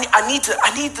 I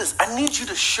need you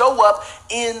to show up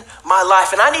in my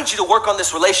life. And I need you to work on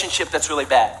this relationship that's really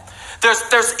bad.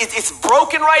 It's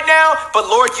broken right now, but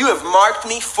Lord, you have marked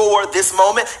me for this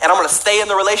moment and I'm going to stay in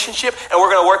the relationship and we're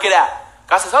going to work it out.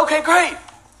 God says, okay, great.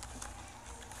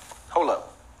 Hold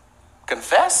up.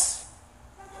 Confess?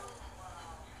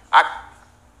 I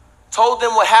told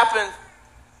them what happened.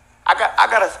 I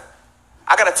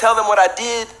gotta tell them what I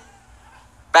did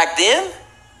back then.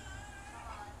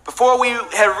 Before we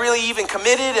had really even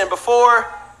committed and before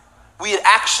we had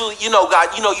actually,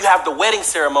 God, you have the wedding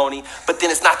ceremony, but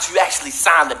then it's not you actually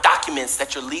sign the documents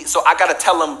that you're leading. So I got to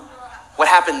tell them what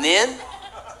happened then.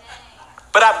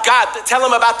 But God, tell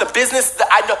them about the business that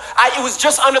I know. It was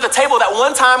just under the table that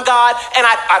one time, God, and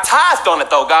I tithed on it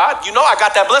though, God. I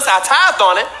got that blessing. I tithed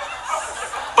on it,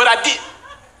 but I did.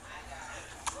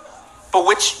 But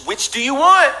which do you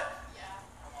want?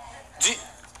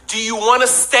 Do you want to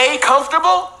stay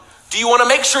comfortable? Do you want to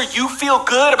make sure you feel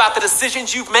good about the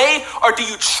decisions you've made? Or do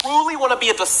you truly want to be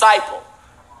a disciple?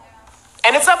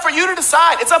 And it's up for you to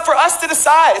decide. It's up for us to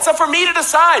decide. It's up for me to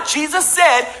decide. Jesus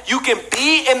said you can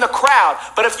be in the crowd,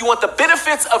 but if you want the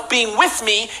benefits of being with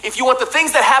me, if you want the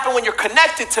things that happen when you're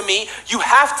connected to me, you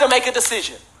have to make a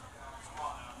decision.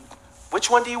 Which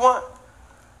one do you want?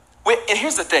 And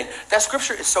here's the thing. That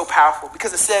scripture is so powerful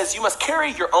because it says you must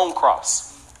carry your own cross.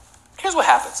 Here's what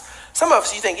happens. Some of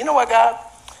us, you think, you know what, God?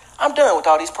 I'm done with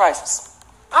all these prices.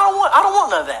 I don't want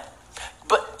none of that.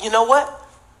 But you know what?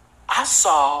 I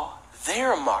saw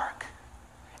their mark,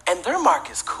 and their mark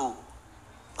is cool.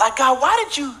 Like, God, why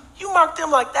did you mark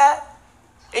them like that?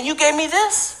 And you gave me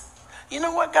this? You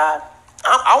know what, God?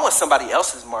 I want somebody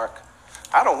else's mark.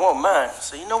 I don't want mine.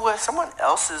 So you know what? Someone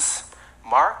else's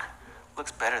mark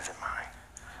looks better than mine.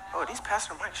 Oh, these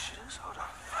Pastor Mike's shoes? Hold on.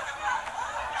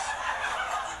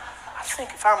 I think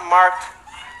if I'm marked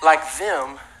like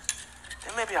them,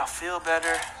 then maybe I'll feel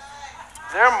better.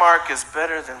 Their mark is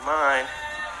better than mine.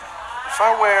 If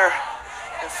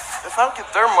I get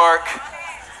their mark,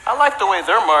 I like the way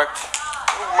they're marked.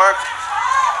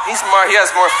 He's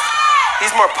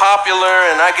more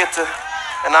popular, and I get to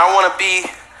And I want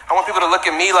people to look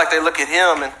at me like they look at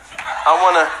him. And I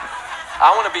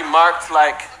want to be marked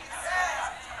like.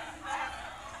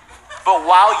 But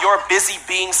while you're busy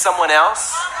being someone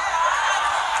else,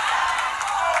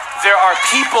 there are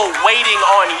people waiting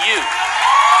on you.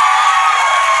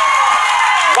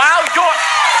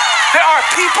 There are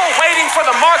people waiting for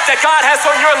the mark that God has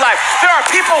on your life. There are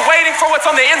people waiting for what's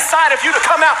on the inside of you to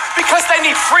come out because they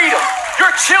need freedom.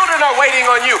 Your children are waiting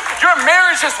on you. Your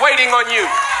marriage is waiting on you.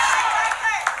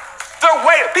 They're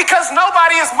waiting because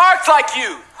nobody is marked like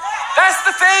you. That's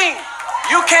the thing.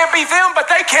 You can't be them, but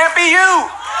they can't be you.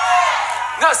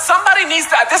 No, somebody needs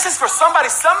to, this is for somebody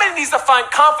needs to find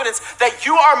confidence that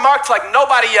you are marked like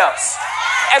nobody else.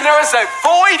 And there is a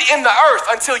void in the earth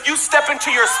until you step into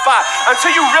your spot,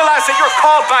 until you realize that you're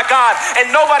called by God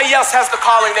and nobody else has the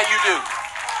calling that you do.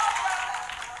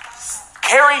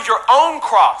 Carry your own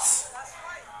cross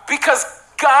because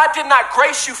God did not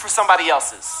grace you for somebody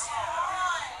else's.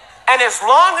 And as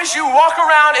long as you walk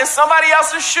around in somebody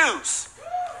else's shoes,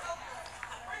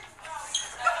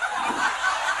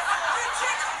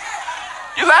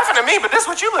 you're laughing at me, but this is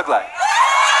what you look like.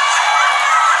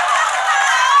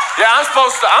 Yeah, I'm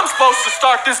supposed to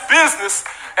start this business,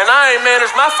 and I ain't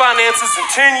managed my finances in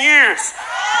 10 years.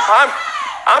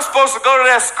 I'm supposed to go to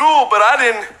that school, but I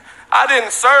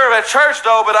didn't serve at church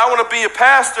though. But I want to be a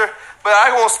pastor, but I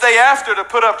want to stay after to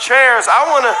put up chairs. I'm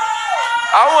gonna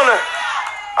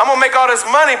make all this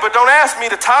money, but don't ask me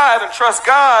to tithe and trust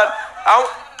God.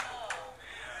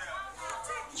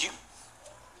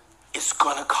 It's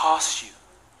gonna cost you.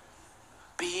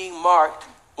 Being marked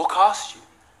will cost you.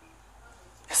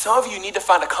 And some of you need to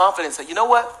find a confidence that, you know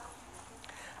what?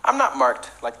 I'm not marked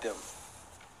like them.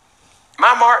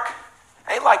 My mark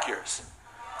ain't like yours.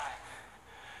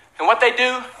 And what they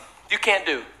do, you can't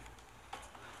do.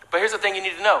 But here's the thing you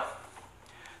need to know.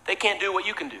 They can't do what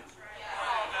you can do.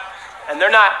 And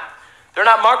they're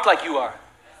not marked like you are.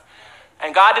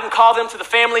 And God didn't call them to the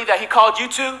family that he called you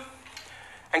to.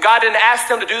 And God didn't ask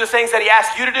them to do the things that he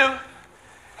asked you to do.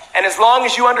 And as long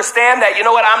as you understand that, you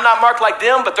know what, I'm not marked like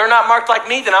them, but they're not marked like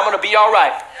me, then I'm going to be all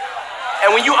right.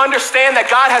 And when you understand that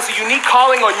God has a unique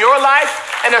calling on your life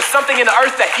and there's something in the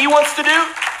earth that he wants to do,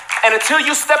 and until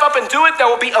you step up and do it, there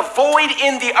will be a void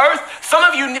in the earth. Some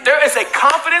of you, there is a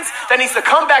confidence that needs to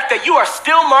come back that you are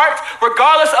still marked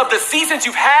regardless of the seasons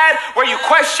you've had, where you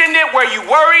questioned it, where you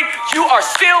worried. You are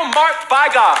still marked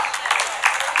by God.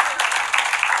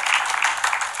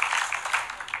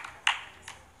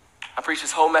 I preached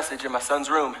this whole message in my son's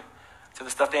room to the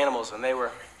stuffed animals, and they were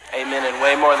amen and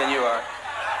way more than you are.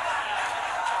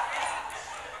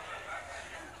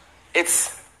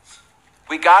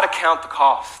 We got to count the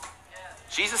cost.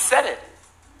 Jesus said it.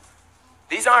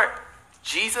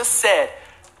 Jesus said,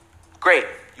 great,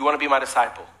 you want to be my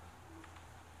disciple.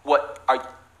 But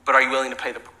are you willing to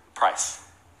pay the price?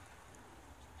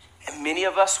 And many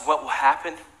of us, what will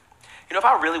happen, if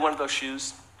I really wanted those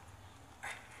shoes,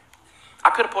 I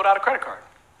could have pulled out a credit card.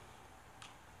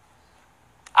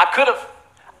 I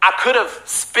could have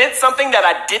spent something that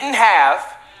I didn't have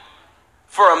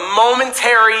for a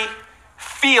momentary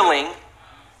feeling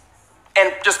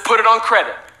and just put it on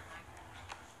credit.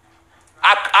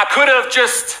 I could have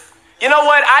just, you know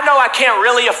what? I know I can't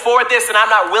really afford this and I'm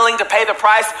not willing to pay the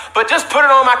price, but just put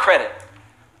it on my credit.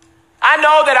 I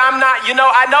know that I'm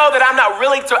not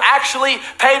willing to actually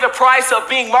pay the price of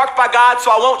being marked by God, so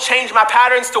I won't change my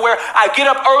patterns to where I get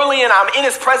up early and I'm in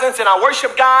his presence and I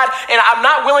worship God, and I'm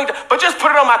not willing to, but just put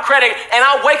it on my credit, and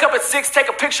I'll wake up at 6, take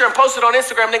a picture and post it on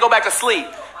Instagram and then go back to sleep.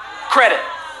 Credit.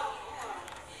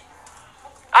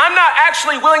 I'm not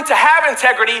actually willing to have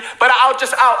integrity, but I'll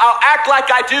act like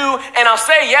I do, and I'll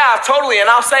say, yeah, totally, and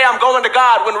I'll say I'm going to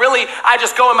God, when really I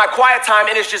just go in my quiet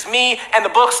time and it's just me and the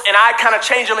books, and I kind of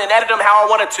change them and edit them how I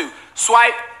wanted to.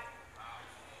 Swipe.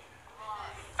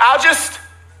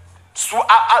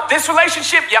 This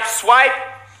relationship, yep, swipe.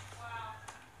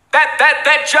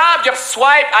 That job, yep,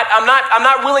 swipe. I'm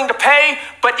not willing to pay,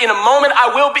 but in a moment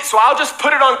I will be. So I'll just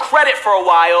put it on credit for a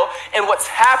while, and what's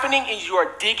happening is you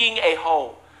are digging a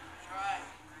hole.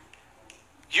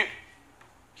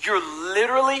 You're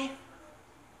literally,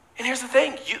 and here's the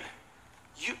thing,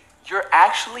 you're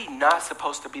actually not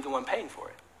supposed to be the one paying for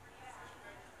it.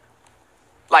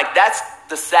 Like, that's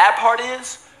the sad part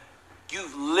is,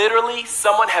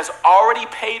 someone has already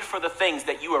paid for the things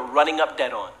that you are running up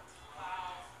debt on.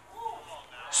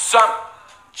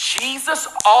 Jesus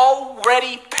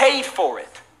already paid for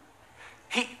it.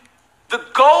 The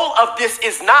goal of this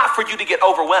is not for you to get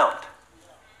overwhelmed.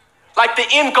 Like, the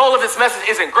end goal of this message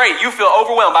isn't great. You feel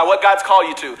overwhelmed by what God's called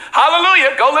you to.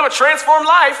 Hallelujah. Go live a transformed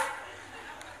life.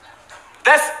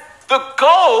 The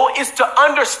goal is to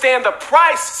understand the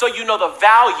price so you know the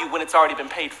value when it's already been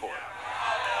paid for.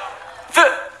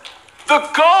 The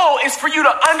goal is for you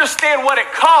to understand what it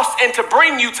costs and to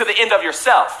bring you to the end of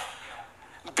yourself.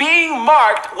 Being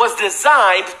marked was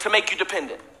designed to make you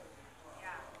dependent.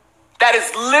 That is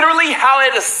literally how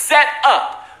it is set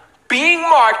up. Being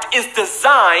marked is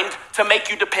designed to make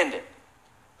you dependent.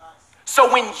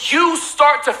 So when you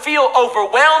start to feel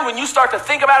overwhelmed, when you start to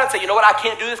think about it and say, you know what, I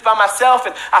can't do this by myself,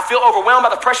 and I feel overwhelmed by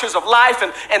the pressures of life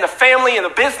and the family and the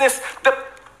business.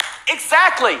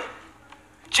 Exactly.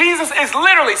 Jesus is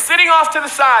literally sitting off to the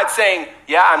side saying,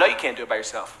 yeah, I know you can't do it by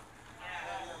yourself.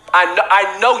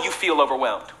 I know you feel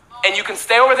overwhelmed. And you can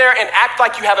stay over there and act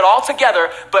like you have it all together,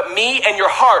 but me and your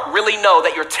heart really know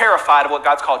that you're terrified of what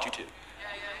God's called you to.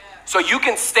 So you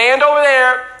can stand over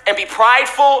there and be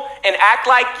prideful and act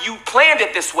like you planned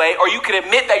it this way, or you can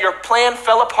admit that your plan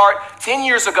fell apart 10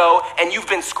 years ago and you've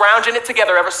been scrounging it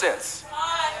together ever since.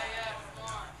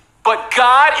 But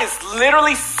God is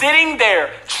literally sitting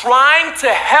there trying to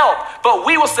help. But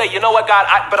we will say, you know what, God,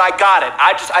 I got it.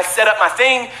 I set up my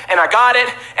thing and I got it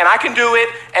and I can do it.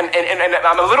 And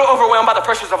I'm a little overwhelmed by the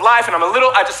pressures of life and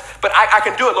but I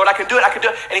can do it, Lord, I can do it.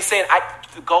 And he's saying,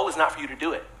 the goal is not for you to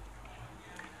do it.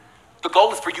 The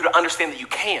goal is for you to understand that you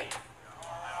can't.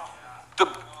 The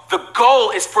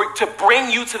goal is to bring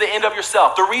you to the end of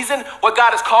yourself. The reason what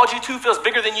God has called you to feels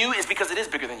bigger than you is because it is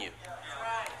bigger than you.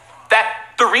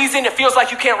 That the reason it feels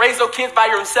like you can't raise those kids by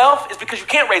yourself is because you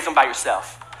can't raise them by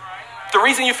yourself. The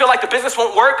reason you feel like the business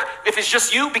won't work if it's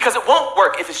just you, because it won't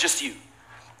work if it's just you.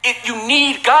 You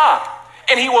need God.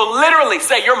 And he will literally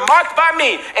say, you're marked by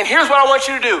me, and here's what I want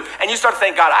you to do. And you start to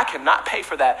think, God, I cannot pay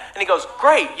for that. And he goes,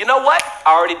 great, you know what?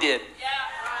 I already did.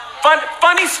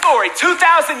 Funny story,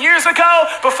 2,000 years ago,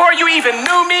 before you even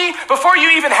knew me, before you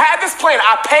even had this plan,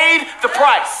 I paid the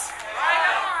price.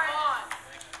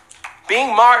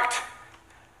 Being marked,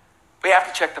 we have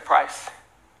to check the price.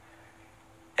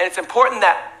 And it's important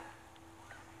that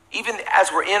even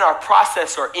as we're in our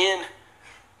process or in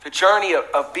the journey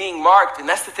of being marked, and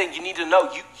that's the thing you need to know,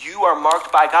 you are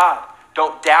marked by God.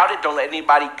 Don't doubt it. Don't let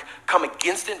anybody come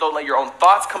against it. Don't let your own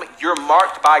thoughts come. You're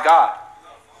marked by God.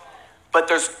 But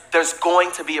there's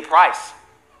going to be a price.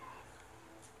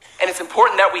 And it's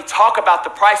important that we talk about the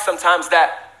price sometimes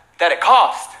that it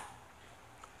costs.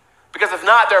 Because if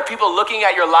not, there are people looking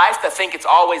at your life that think it's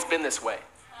always been this way.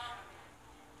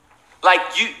 Like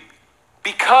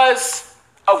because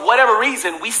of whatever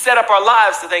reason, we set up our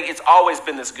lives to think it's always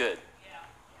been this good.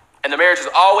 And the marriage has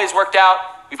always worked out.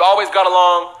 We've always got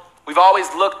along. We've always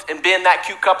looked and been that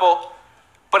cute couple.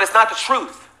 But it's not the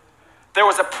truth. There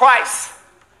was a price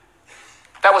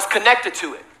that was connected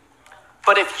to it.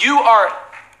 But if you are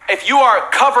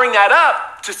covering that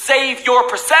up to save your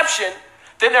perception,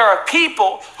 then there are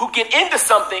people who get into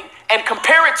something and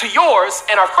compare it to yours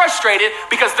and are frustrated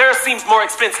because theirs seems more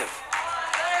expensive.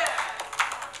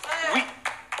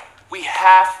 We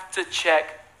have to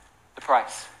check the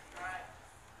price.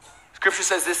 Scripture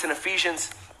says this in Ephesians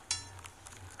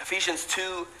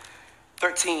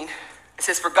 2:13. It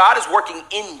says, for God is working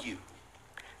in you,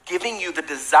 giving you the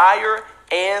desire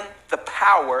and the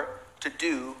power to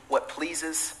do what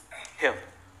pleases him.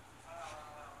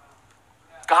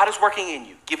 God is working in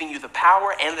you, giving you the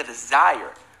power and the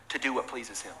desire to do what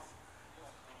pleases him.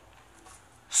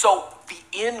 So the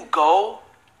end goal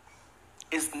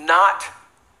is not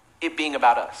it being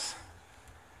about us.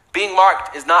 Being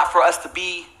marked is not for us to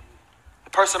be the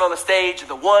person on the stage,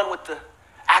 the one with the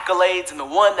accolades and the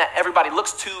one that everybody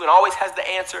looks to and always has the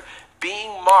answer.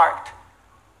 Being marked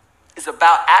is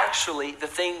about actually the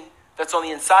thing that's on the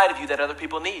inside of you that other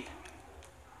people need.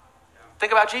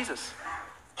 Think about Jesus.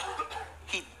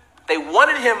 They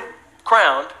wanted him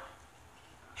crowned.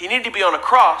 He needed to be on a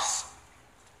cross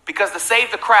because to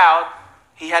save the crowd,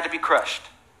 he had to be crushed.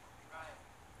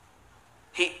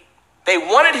 They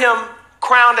wanted him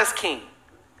crowned as king.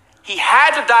 He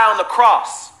had to die on the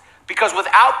cross because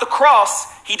without the cross,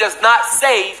 he does not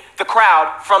save the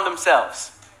crowd from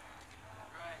themselves.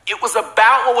 It was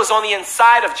about what was on the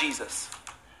inside of Jesus.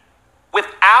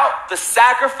 Without the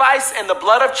sacrifice and the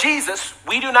blood of Jesus,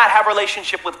 we do not have a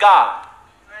relationship with God.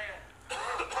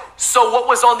 So what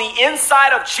was on the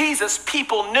inside of Jesus,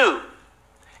 people knew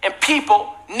and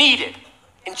people needed.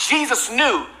 And Jesus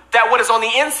knew that what is on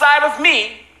the inside of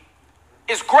me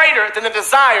is greater than the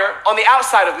desire on the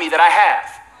outside of me that I have.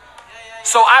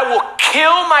 So I will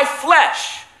kill my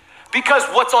flesh because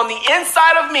what's on the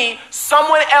inside of me,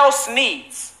 someone else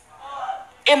needs.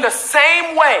 In the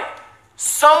same way,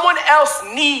 someone else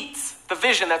needs the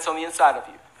vision that's on the inside of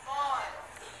you.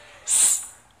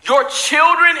 Your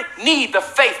children need the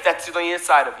faith that's on the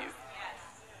inside of you.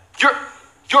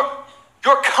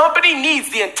 Your company needs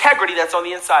the integrity that's on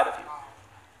the inside of you.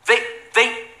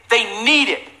 They need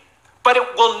it, but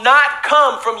it will not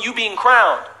come from you being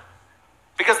crowned,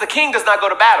 because the king does not go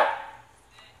to battle.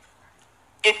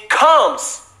 It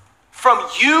comes from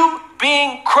you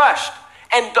being crushed.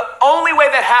 And the only way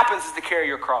that happens is to carry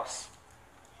your cross.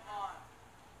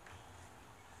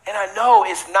 And I know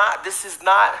this is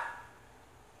not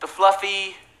the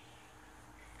fluffy,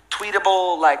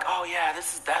 tweetable, like, oh yeah,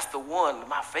 that's the one.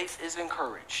 My faith is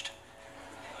encouraged.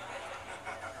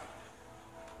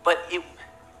 But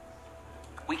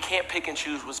we can't pick and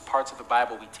choose which parts of the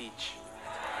Bible we teach.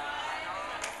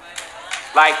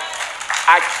 Like,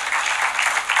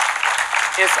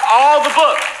 it's all the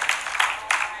book.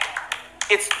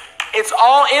 It's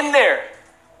all in there.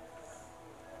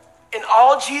 And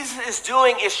all Jesus is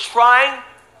doing is trying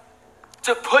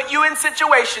to put you in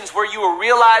situations where you will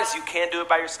realize you can't do it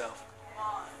by yourself.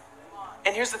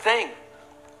 And here's the thing.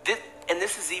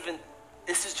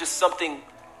 This is just something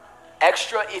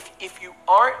extra. If you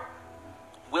aren't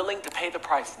willing to pay the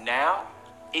price now,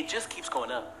 it just keeps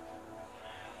going up.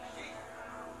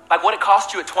 Like what it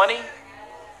cost you at 20,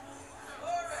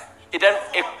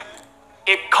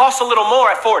 it costs a little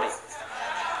more at 40.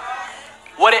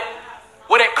 What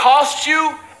it cost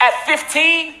you at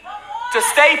 15 to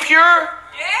stay pure,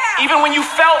 even when you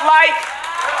felt like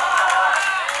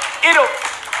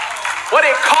what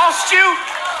it cost you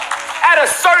at a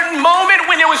certain moment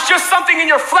when it was just something in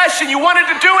your flesh and you wanted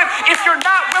to do it, if you're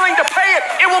not willing to pay it,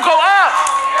 it will go up.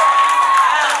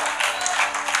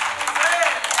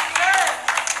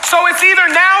 So it's either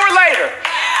now or later.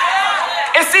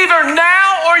 It's either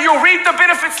now or you'll reap the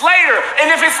benefits later.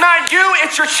 And if it's not you,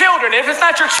 it's your children. If it's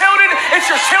not your children,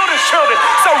 it's your children's children.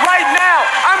 So right now,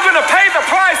 I'm going to pay the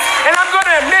price, and I'm going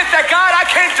to admit that, God, I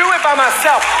can't do it by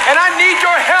myself, and I need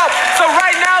your help. So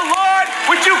right now, Lord,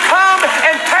 would you come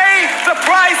and pay the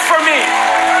price for me?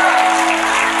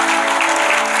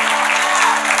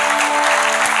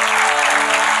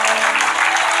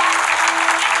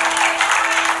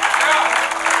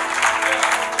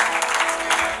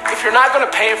 If you're not going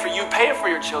to pay it for you, pay it for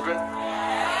your children.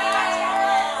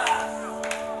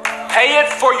 Pay it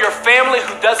for your family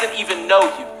who doesn't even know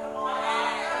you.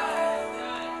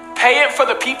 Pay it for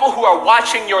the people who are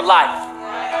watching your life.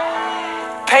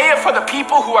 Pay it for the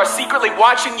people who are secretly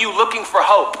watching you looking for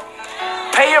hope.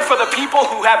 Pay it for the people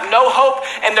who have no hope,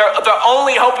 and their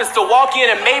only hope is to walk in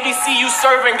and maybe see you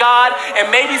serving God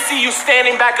and maybe see you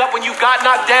standing back up when you got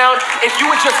knocked down. If you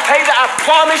would just pay that, I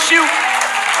promise you,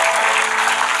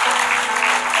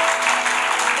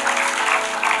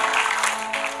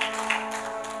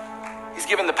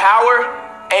 given the power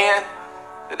and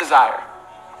the desire.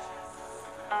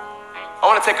 I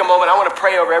want to take a moment. I want to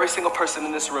pray over every single person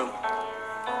in this room.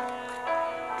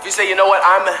 If you say, you know what,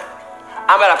 I'm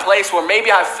at a place where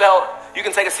maybe I felt, you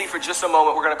can take a seat for just a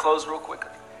moment. We're going to close real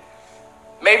quickly.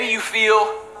 Maybe you feel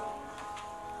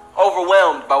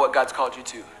overwhelmed by what God's called you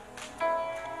to.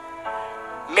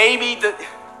 Maybe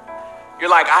you're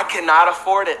like, I cannot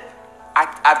afford it.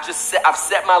 I've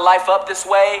set my life up this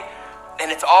way, and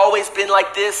it's always been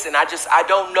like this, and I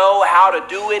don't know how to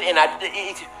do it. And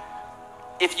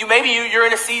maybe you're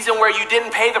in a season where you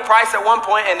didn't pay the price at one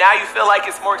point, and now you feel like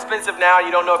it's more expensive now, and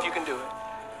you don't know if you can do it.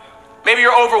 Maybe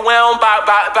you're overwhelmed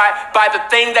by the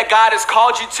thing that God has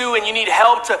called you to, and you need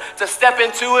help to step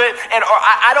into it. Or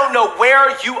I don't know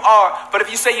where you are, but if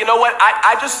you say, you know what,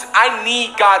 I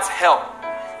need God's help.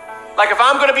 Like if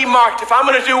I'm going to be marked, if I'm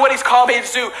going to do what he's called me to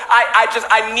do,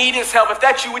 I need his help. If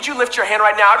that's you, would you lift your hand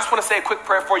right now? I just want to say a quick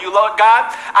prayer for you. Lord God,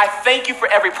 I thank you for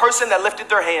every person that lifted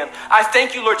their hand. I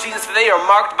thank you, Lord Jesus, that they are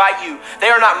marked by you.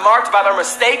 They are not marked by their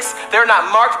mistakes. They're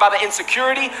not marked by the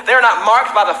insecurity. They're not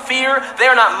marked by the fear. They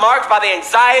are not marked by the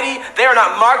anxiety. They are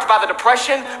not marked by the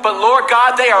depression. But Lord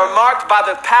God, they are marked by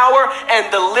the power and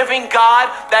the living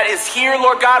God that is here,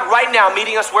 Lord God, right now,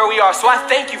 meeting us where we are. So I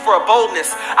thank you for a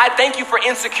boldness. I thank you for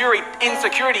insecurity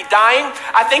dying.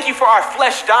 I thank you for our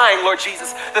flesh dying, Lord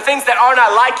Jesus. The things that are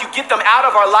not like you, get them out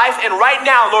of our life. And right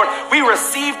now, Lord, we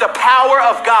receive the power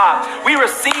of God. We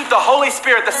receive the Holy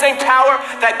Spirit. The same power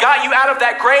that got you out of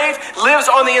that grave lives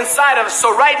on the inside of us. So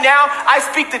right now, I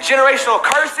speak to generational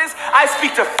curses. I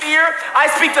speak to fear. I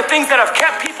speak to things that have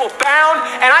kept people bound.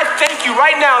 And I thank you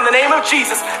right now in the name of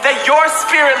Jesus that your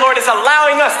Spirit, Lord, is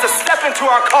allowing us to step into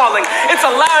our calling. It's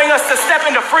allowing us to step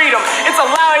into freedom. It's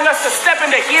allowing us to step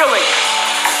into healing.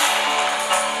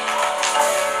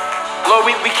 Lord,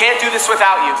 we can't do this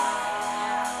without you.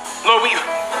 Lord,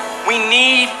 we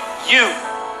need you.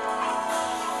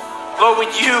 Lord,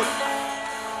 would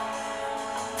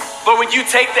you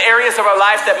take the areas of our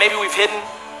life that maybe we've hidden?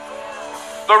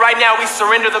 But right now we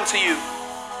surrender them to you.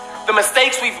 The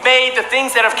mistakes we've made, the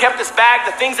things that have kept us back,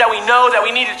 the things that we know that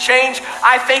we need to change,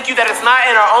 I thank you that it's not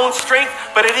in our own strength,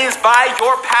 but it is by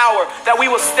your power that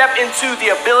we will step into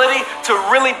the ability to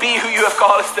really be who you have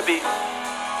called us to be.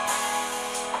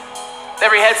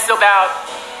 Every head still bowed,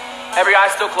 every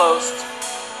eye still closed.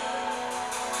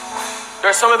 There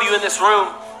are some of you in this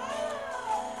room,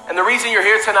 and the reason you're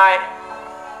here tonight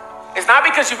is not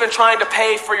because you've been trying to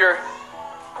pay for your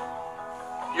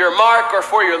mark or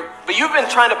but you've been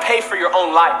trying to pay for your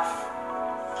own life.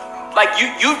 Like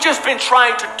you've just been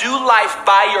trying to do life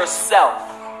by yourself.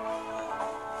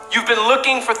 You've been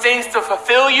looking for things to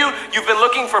fulfill you. You've been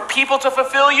looking for people to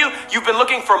fulfill you. You've been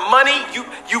looking for money.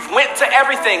 You've went to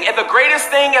everything. And the greatest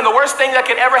thing and the worst thing that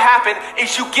could ever happen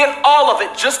is you get all of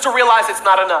it just to realize it's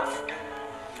not enough.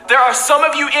 There are some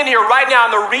of you in here right now,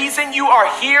 and the reason you are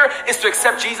here is to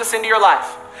accept Jesus into your life.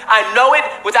 I know it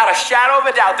without a shadow of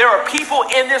a doubt. There are people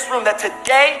in this room that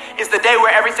today is the day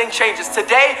where everything changes.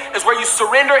 Today is where you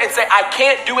surrender and say, I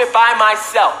can't do it by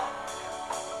myself.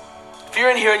 If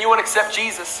you're in here and you want to accept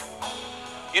Jesus,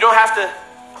 you don't have to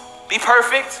be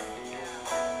perfect.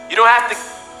 You don't have to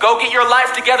go get your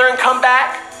life together and come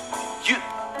back.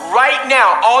 Right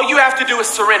now, all you have to do is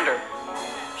surrender.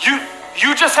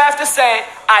 You just have to say,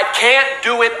 I can't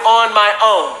do it on my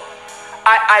own.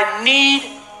 I need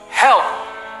help.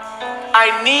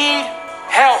 I need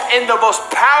help. In the most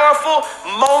powerful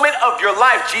moment of your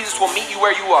life, Jesus will meet you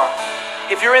where you are.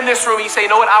 If you're in this room and you say,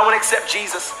 you know what, I want to accept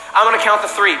Jesus, I'm going to count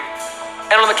to 3.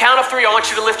 And on the count of 3, I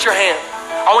want you to lift your hand.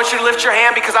 I want you to lift your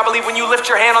hand because I believe when you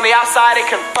lift your hand on the outside, it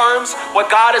confirms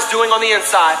what God is doing on the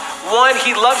inside. 1,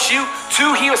 he loves you.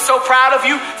 2, he is so proud of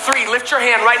you. 3, lift your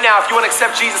hand right now if you want to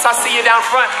accept Jesus. I see you down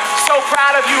front. So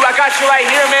proud of you. I got you right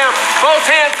here, ma'am. Both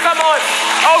hands. Come on.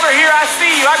 Over here. I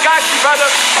see you. I got you, brother.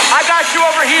 I got you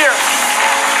over here.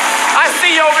 I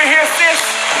see you over here, sis.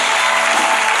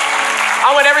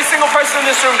 I want every single person in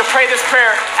this room to pray this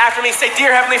prayer after me. Say,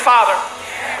 Dear Heavenly Father,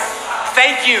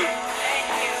 thank you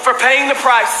for paying the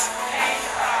price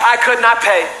I could not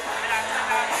pay.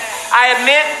 I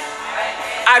admit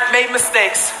I've made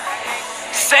mistakes.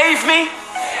 Save me,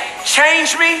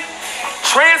 change me,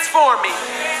 transform me.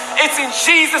 It's in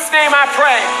Jesus' name I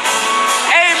pray.